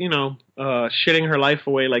 shitting her life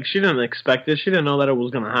away. Like, she didn't expect it. She didn't know that it was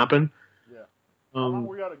going to happen. Yeah. How long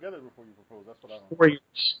were you all together before you proposed? That's what I don't know. 4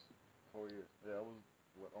 years. 4 years. Yeah, I was,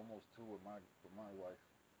 almost 2 with my wife.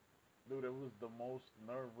 Dude, it was the most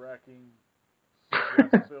nerve-wracking,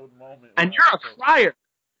 stress-filled moment. And you're a crier.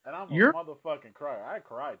 And I'm a motherfucking crier. I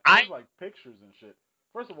cried. It was like pictures and shit.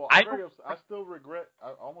 First of all, I still regret.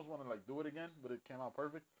 I almost want to do it again, but it came out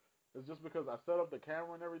perfect. It's just because I set up the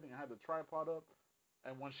camera and everything. I had the tripod up,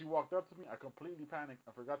 and when she walked up to me, I completely panicked.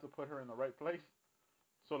 I forgot to put her in the right place.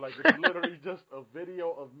 So it's literally just a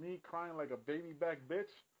video of me crying like a baby back bitch,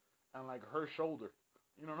 and her shoulder.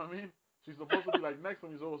 You know what I mean? She's supposed to be next to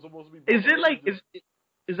me, so it's supposed to be. Is it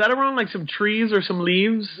is that around some trees or some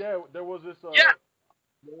leaves? Yeah, there was this.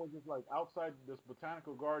 There was this outside this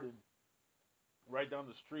botanical garden, right down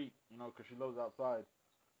the street. Because she lives outside,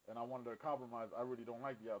 and I wanted to compromise. I really don't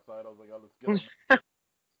like the outside. I was like, oh, let's get it.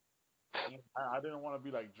 I didn't want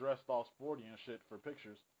to be dressed all sporty and shit for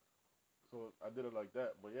pictures, so I did it like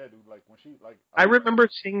that. But yeah, dude, when she I remember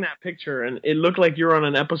seeing that picture, and it looked like you were on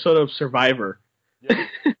an episode of Survivor. Yeah,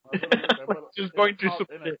 just going through some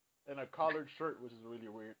in a collared shirt, which is really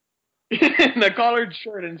weird. In a collared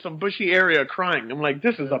shirt in some bushy area, crying. I'm like,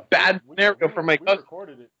 this is a bad scenario for my cousin.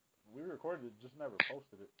 We recorded it, just never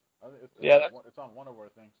posted it. I think it's on one of our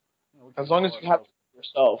things. As long as you have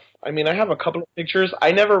herself. I mean, I have a couple of pictures.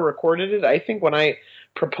 I never recorded it. I think when I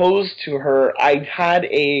proposed to her, I had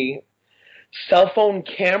a cell phone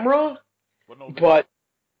camera, But no video. but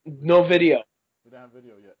no video. We didn't have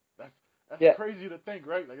video yet. That's Yeah. crazy to think,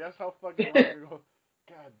 right? Like that's how fucking long ago.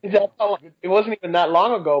 God damn. That's how, it wasn't even that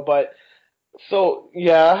long ago, but so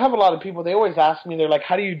yeah, I have a lot of people. They always ask me, they're like,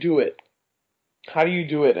 "How do you do it? How do you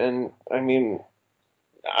do it?" And I mean,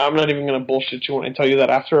 I'm not even gonna bullshit you when I tell you that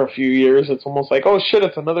after a few years, it's almost like, oh shit,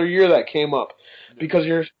 it's another year that came up, because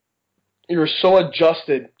you're so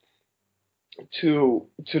adjusted to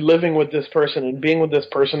living with this person and being with this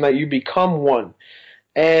person that you become one.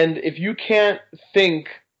 And if you can't think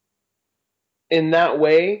in that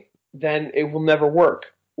way, then it will never work.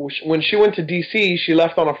 When she went to DC, she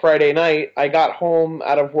left on a Friday night. I got home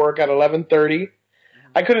out of work at 11:30.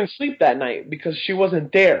 I couldn't sleep that night because she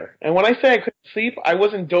wasn't there. And when I say I couldn't sleep, I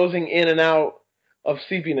wasn't dozing in and out of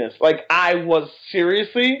sleepiness. Like, I was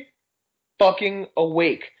seriously fucking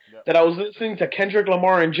awake. Yep. That I was listening to Kendrick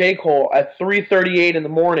Lamar and J. Cole at 3:38 in the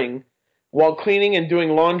morning while cleaning and doing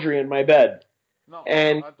laundry in my bed. No,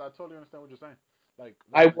 And I totally understand what you're saying. Like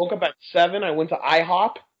I woke up at 7. I went to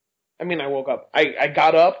IHOP. I mean, I woke up. I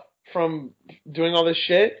got up from doing all this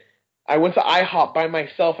shit. I went to IHOP by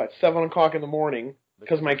myself at 7 o'clock in the morning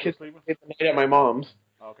because my kids stayed the night at my mom's.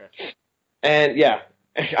 Okay. And yeah,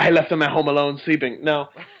 I left them at home alone sleeping. No.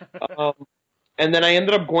 And then I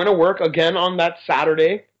ended up going to work again on that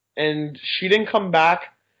Saturday, and she didn't come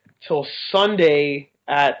back till Sunday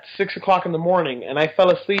at 6 o'clock in the morning, and I fell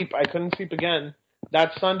asleep. I couldn't sleep again.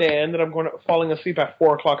 That Sunday, I ended up falling asleep at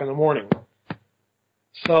 4 o'clock in the morning.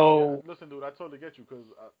 So listen, dude, I totally get you because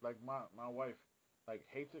like my wife like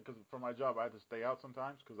hates it because for my job I had to stay out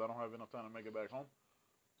sometimes because I don't have enough time to make it back home.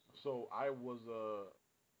 So I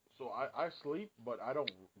sleep, but I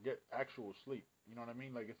don't get actual sleep. You know what I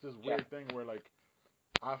mean? Like it's this weird thing where like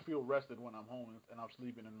I feel rested when I'm home and I'm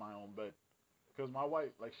sleeping in my own bed. Because my wife,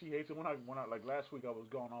 like, she hates it when I like last week I was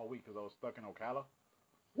gone all week because I was stuck in Ocala.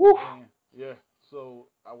 woo. And, yeah. So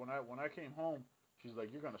when I came home, she's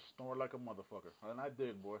like, "You're gonna snore like a motherfucker," and I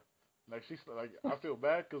did, boy. Like I feel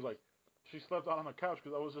bad because like she slept out on the couch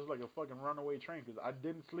because I was just like a fucking runaway train because I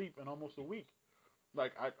didn't sleep in almost a week.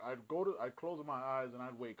 Like I'd close my eyes and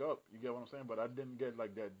I'd wake up. You get what I'm saying? But I didn't get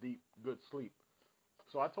like that deep good sleep.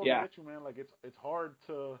 So I totally get you, man. Like it's hard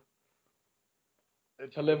to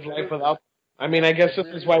live life without. I mean, I guess this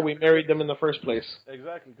is why we married them in the first place.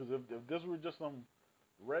 Exactly, because if this were just some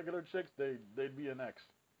regular chicks, they'd be an ex.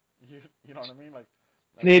 You know what I mean? Like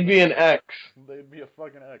They'd be an ex. They'd be a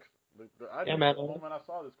fucking ex. I Yeah, did man. the moment I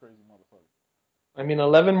saw this crazy motherfucker. I mean,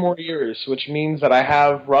 11 more years, which means that I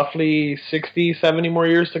have roughly 60, 70 more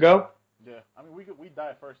years to go. Yeah, I mean we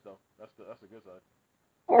die first though. That's the good side.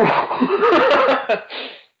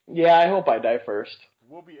 Yeah, I hope I die first.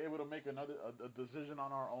 We'll be able to make a decision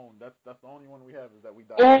on our own. That's the only one we have is that we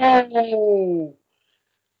die. Oh,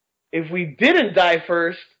 if we didn't die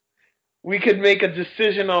first, we could make a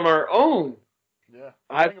decision on our own. Yeah,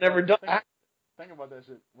 I've never done that. Think about that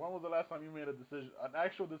shit. When was the last time you made a decision, an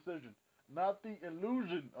actual decision, not the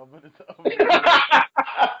illusion of an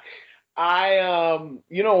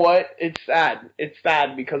you know what? It's sad. It's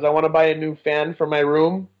sad because I want to buy a new fan for my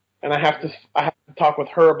room, and I have to talk with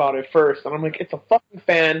her about it first. And I'm like, it's a fucking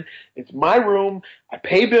fan. It's my room. I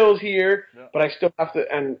pay bills here, but I still have to.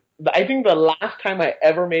 And I think the last time I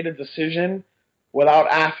ever made a decision without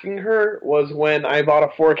asking her was when I bought a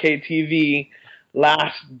 4K TV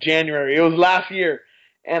last January. It was last year.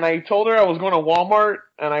 And I told her I was going to Walmart,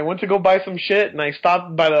 and I went to go buy some shit, and I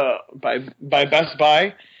stopped by Best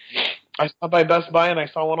Buy. I stopped by Best Buy, and I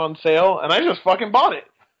saw one on sale, and I just fucking bought it.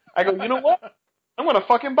 I go, you know what? I'm going to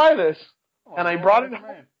fucking buy this. And I brought it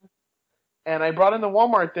home. And I brought in the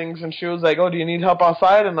Walmart things, and she was like, oh, do you need help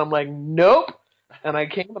outside? And I'm like, nope. And I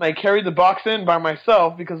came and I carried the box in by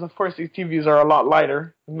myself because, of course, these TVs are a lot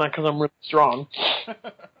lighter. Not because I'm really strong.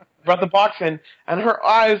 Brought the box in, and her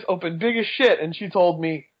eyes opened big as shit, and she told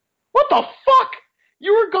me, what the fuck?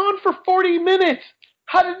 You were gone for 40 minutes.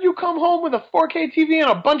 How did you come home with a 4K TV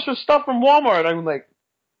and a bunch of stuff from Walmart? I'm like,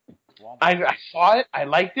 I saw it. I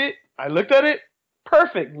liked it. I looked at it.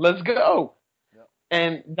 Perfect. Let's go. Yep.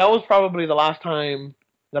 And that was probably the last time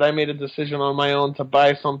that I made a decision on my own to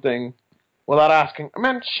buy something without asking.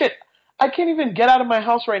 Man, shit. I can't even get out of my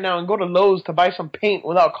house right now and go to Lowe's to buy some paint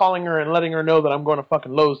without calling her and letting her know that I'm going to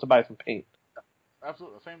fucking Lowe's to buy some paint.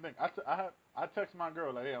 Absolutely, same thing. I text my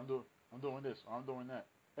girl like, hey, I'm doing this or I'm doing that.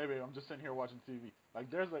 Hey, babe, I'm just sitting here watching TV.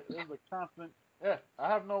 Like, there's a constant. Yeah,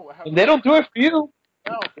 they don't do it for you.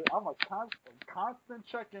 No, I'm a constant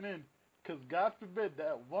checking in. Because God forbid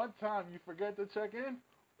that one time you forget to check in.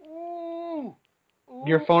 Ooh,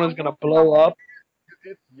 your phone is gonna blow up.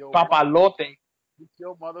 It's your Papalote. It's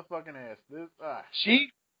your motherfucking ass. This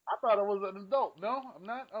She, I thought it was an adult. No, I'm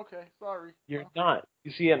not. Okay, sorry. you're not.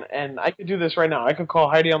 You see, and I could do this right now. I could call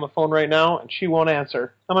Heidi on the phone right now, and she won't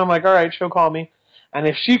answer. And I'm like, all right, she'll call me. And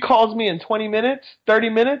if she calls me in 20 minutes, 30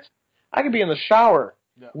 minutes, I could be in the shower.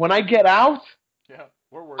 Yeah. When I get out, Yeah,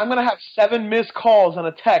 we're working. I'm gonna have 7 missed calls and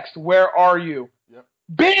a text. Where are you? Yep.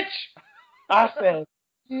 Bitch! I said,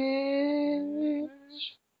 bitch. In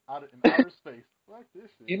outer space. Fuck this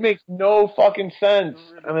shit. It makes no fucking sense.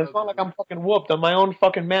 It really And it's not doesn't. like I'm fucking whooped. I'm my own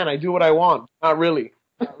fucking man. I do what I want. Not really.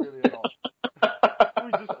 Not really at all.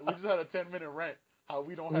 we just had a 10-minute rant how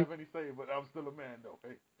we don't have any say, but I'm still a man though.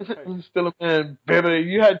 Hey, I'm still a man, baby.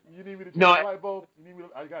 You need me to change No, the light bulb? You need me to,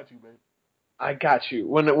 I got you, babe. I got you.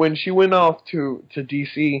 When she went off to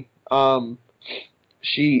DC,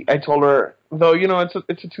 I told her, though, you know, it's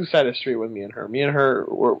a two-sided street with me and her. Me and her,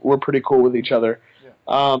 we're pretty cool with each other.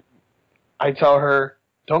 Yeah. I tell her,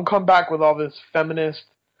 don't come back with all this feminist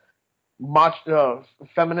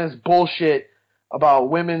bullshit about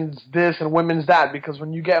women's this and women's that, because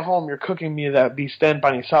when you get home, you're cooking me that bistec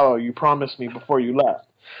empanizado you promised me before you left.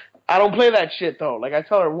 I don't play that shit though. Like I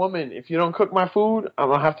tell her, woman, if you don't cook my food, I'm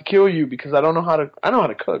gonna have to kill you because I know how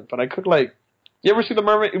to cook, but I cook like, you ever see the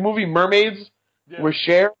movie Mermaids? Yeah. With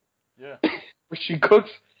Cher? Yeah. Where she cooks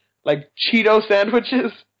like Cheeto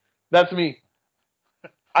sandwiches? That's me.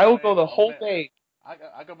 I will go the whole day.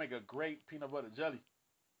 I can make a great peanut butter jelly.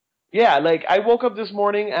 Yeah, like I woke up this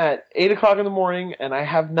morning at 8 o'clock in the morning and I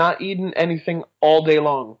have not eaten anything all day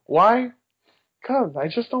long. Why? Because I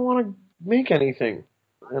just don't want to make anything.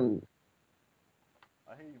 And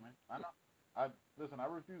I hear you, man. I know. Listen. I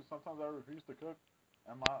refuse. Sometimes I refuse to cook,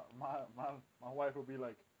 and my wife will be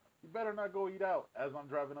like, "You better not go eat out." As I'm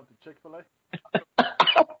driving up to Chick-fil-A.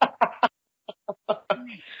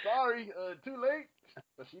 Sorry, too late.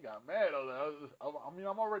 But she got mad. I mean,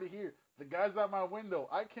 I'm already here. The guy's at my window.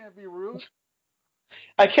 I can't be rude.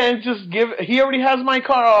 I can't just give. He already has my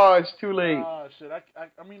car. Oh, it's too late. Ah, shit.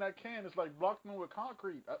 I mean, I can. It's like blocking with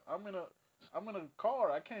concrete. I'm in a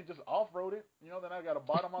car. I can't just off-road it. You know, then I got to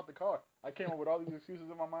bottom out the car. I came up with all these excuses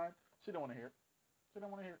in my mind. She don't want to hear it. She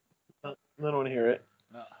don't want to hear it. I don't want to hear it.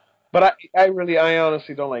 No. But I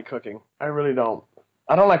honestly don't like cooking. I really don't.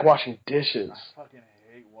 I don't like washing dishes. I fucking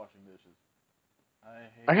hate washing dishes.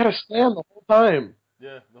 I gotta stand the whole time.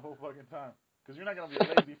 Yeah, the whole fucking time. Because you're not gonna be a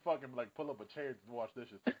lazy fucking like pull up a chair to wash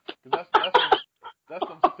dishes. Because that's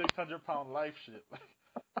some 600-pound life shit.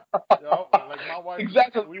 You know, like my wife.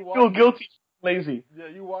 Exactly. We feel guilty, lazy. Yeah,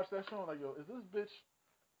 you watch that show and like, yo, is this bitch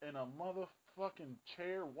in a motherfucking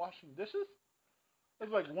chair washing dishes?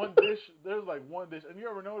 There's like one dish. There's like one dish, and you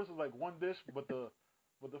ever notice it's like one dish, but the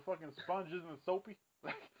fucking sponge isn't soapy.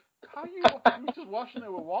 Like, how you just washing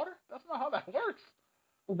it with water? That's not how that works.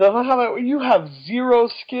 That's not how that. You have zero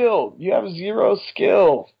skill. You have zero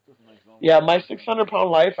skill. Yeah, my 600-pound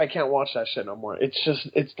life. I can't watch that shit no more.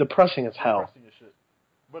 It's depressing as hell. Depressing as shit.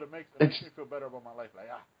 But it makes me feel better about my life. Like,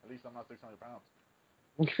 at least I'm not 600 pounds.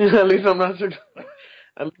 At least I'm not 600.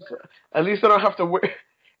 At least I don't have to wear.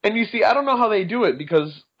 And you see, I don't know how they do it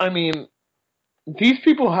because I mean, these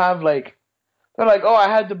people have like, they're like, oh, I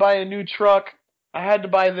had to buy a new truck. I had to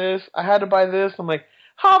buy this. I had to buy this. I'm like,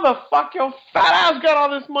 how the fuck your fat ass got all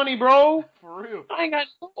this money, bro? For real. I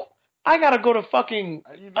gotta go to fucking.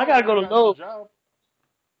 I gotta go to Lowe's.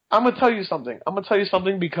 I'm gonna tell you something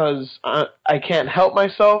because I can't help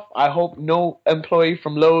myself. I hope no employee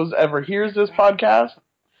from Lowe's ever hears this podcast.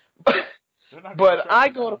 But I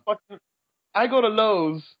go to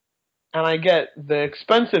Lowe's and I get the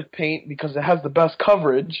expensive paint because it has the best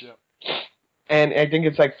coverage. Yep. And I think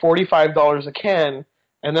it's like $45 a can.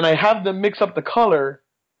 And then I have them mix up the color.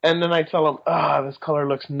 And then I tell them, this color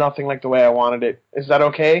looks nothing like the way I wanted it. Is that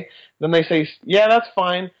okay? Then they say, yeah, that's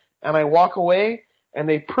fine. And I walk away. And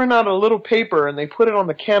they print out a little paper and they put it on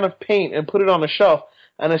the can of paint and put it on the shelf.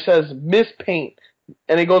 And it says, Miss Paint.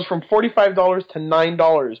 And it goes from $45 to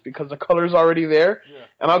 $9 because the color's already there. Yeah.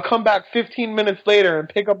 And I'll come back 15 minutes later and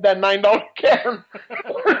pick up that $9 can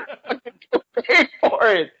to pay for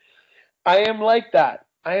it. I am like that.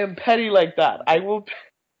 I am petty like that. I will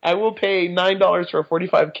pay $9 for a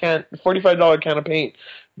 $45 can of paint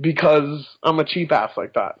because I'm a cheap ass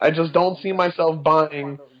like that. I just don't see myself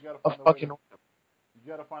buying a fucking. You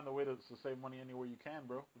gotta find a way to save money anywhere you can,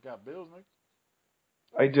 bro. We got bills, nigga.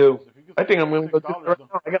 I do. I think I'm gonna go do it right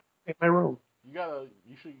now. I gotta paint my room. You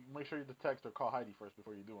should make sure you text or call Heidi first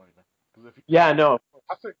before you do anything. Cause I know.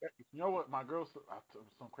 You know what? My girl's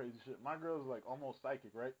some crazy shit. My girl's like almost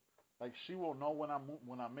psychic, right? Like she will know when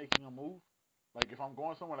I'm making a move. Like if I'm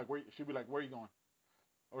going somewhere, like she'll be like, "Where are you going?"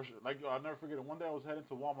 Or like I'll never forget it. One day I was heading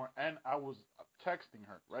to Walmart and I was texting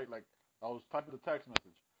her, right? Like I was typing the text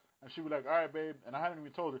message, and she was like, "All right, babe," and I hadn't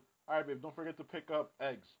even told her, "All right, babe, don't forget to pick up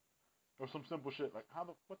eggs," or some simple shit. Like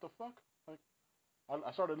what the fuck? Like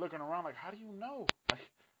I started looking around, like, how do you know? Like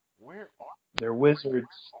where are They're wizards.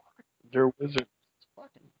 They're wizards. it's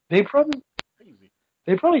fucking They probably crazy?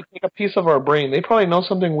 they probably take a piece of our brain. They probably know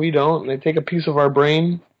something we don't, and they take a piece of our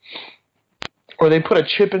brain, or they put a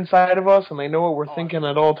chip inside of us, and they know what we're thinking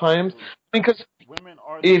at all times. Because Women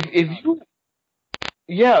are if you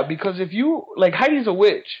yeah, because if you like Heidi's a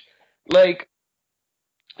witch, like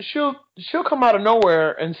she'll come out of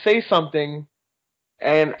nowhere and say something,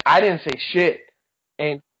 and I didn't say shit,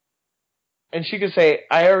 and she could say,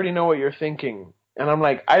 "I already know what you're thinking," and I'm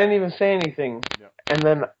like, "I didn't even say anything," and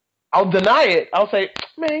then I'll deny it. I'll say,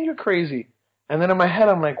 "Man, you're crazy," and then in my head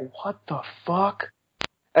I'm like, "What the fuck?"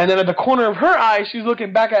 And then at the corner of her eye, she's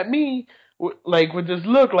looking back at me, with this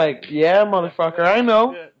look, like, "Yeah, motherfucker, I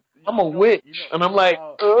know." Yeah, I'm a witch, and I'm like,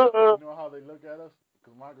 you know how they look at us?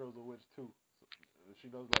 Because my girl's a witch too. So she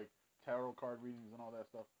does like tarot card readings and all that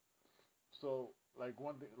stuff. So like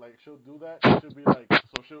one thing, like she'll do that. She'll be like,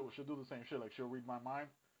 so she'll do the same shit. Like she'll read my mind,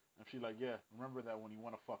 and she's like, yeah, remember that when you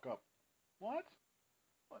want to fuck up. What?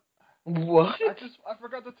 what? I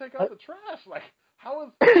forgot to take out the trash. Like how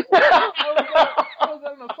is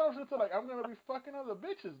that an assumption to like I'm gonna be fucking other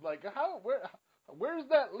bitches? Like where's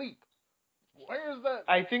that leap? Where is that?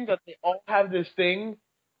 I think that they all have this thing.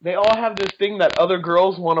 They all have this thing that other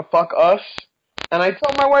girls want to fuck us. And I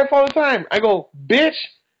tell my wife all the time, I go, "Bitch,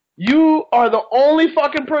 you are the only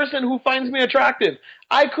fucking person who finds me attractive.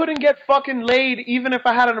 I couldn't get fucking laid even if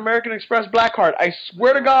I had an American Express black card. I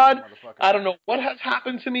swear to God, I don't know what has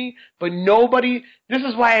happened to me, but nobody, this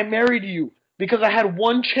is why I married you. Because I had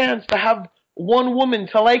one chance to have one woman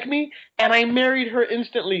to like me, and I married her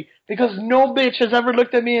instantly. Because no bitch has ever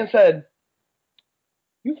looked at me and said,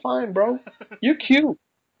 you fine, bro. You cute.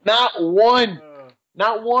 Not one.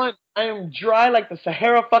 Not one. I am dry like the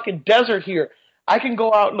Sahara fucking desert here. I can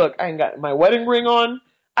go out, look, I ain't got my wedding ring on.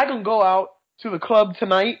 I can go out to the club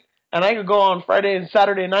tonight, and I could go on Friday and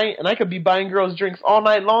Saturday night, and I could be buying girls drinks all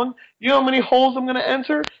night long. You know how many holes I'm going to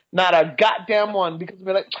enter? Not a goddamn one, because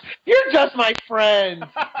they're like, you're just my friend.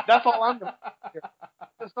 That's all I'm going to hear.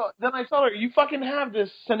 So then I tell her, you fucking have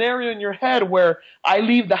this scenario in your head where I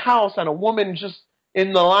leave the house and a woman just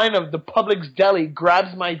in the line of the Publix deli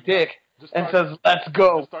grabs my dick and says, let's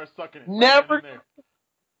go. Start sucking it. Never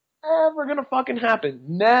gonna fucking happen.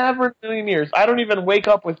 Never in a million years. I don't even wake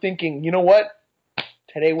up with thinking, you know what?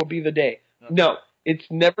 Today will be the day. No, it's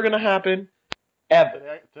never gonna happen.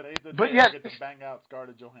 Ever. Today's the day I get to bang out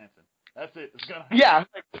Scarlett Johansson. That's it. It's gonna. Yeah.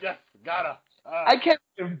 Yes, gotta. I can't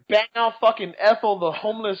even bang out fucking Ethel, the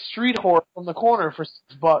homeless street whore from the corner for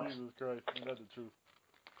 $6. Jesus Christ, that's the truth.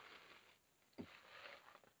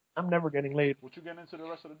 I'm never getting laid. What you getting into the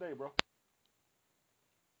rest of the day, bro?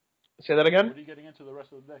 Say that again? What are you getting into the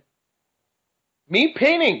rest of the day? Me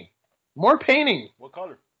painting. More painting. What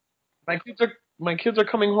color? My kids are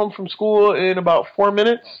coming home from school in about 4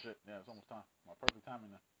 minutes. Oh shit, yeah, it's almost time. My perfect timing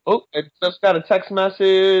then. Oh, I just got a text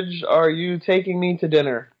message. Are you taking me to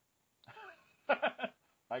dinner?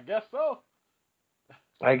 I guess so.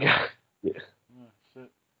 I got. Yeah.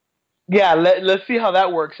 Shit. Yeah, let's see how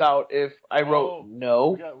that works out. If I wrote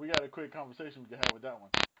no, we got a quick conversation we can have with that one.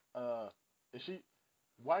 Is she?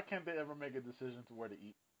 Why can't they ever make a decision to where to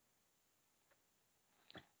eat?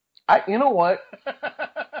 You know what?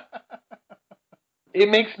 It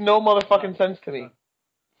makes no motherfucking sense to me.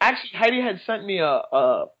 Actually, Heidi had sent me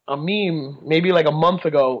a meme maybe like a month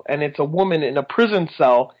ago, and it's a woman in a prison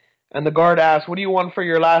cell, and the guard asks, "What do you want for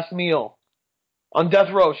your last meal?" On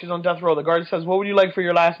death row. She's on death row. The guard says, "What would you like for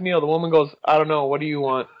your last meal?" The woman goes, "I don't know. What do you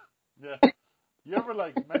want?" Yeah. You ever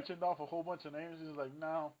like mentioned off a whole bunch of names? She's like,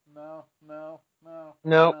 no.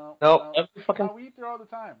 Every fucking... we eat there all the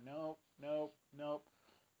time. Nope.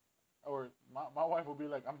 Or my wife will be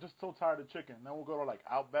like, I'm just so tired of chicken. And then we'll go to like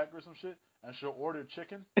Outback or some shit, and she'll order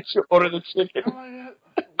chicken. She'll order the chicken. I'm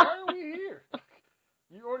like, why are we here?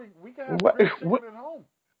 We can have grilled chicken at home.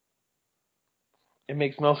 It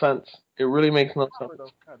makes no sense. It really makes no sense.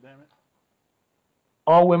 God damn it.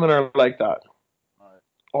 All women are like that.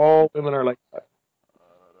 All women are like that.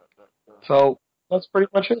 So that's pretty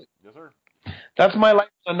much it. Yes, sir. That's my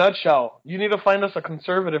life in a nutshell. You need to find us a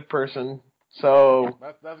conservative person. So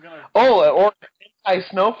that's gonna. Or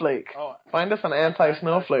anti-snowflake. Oh, find us an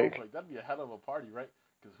anti-snowflake. That'd be a hell of a party, right?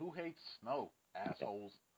 Because who hates snow, assholes?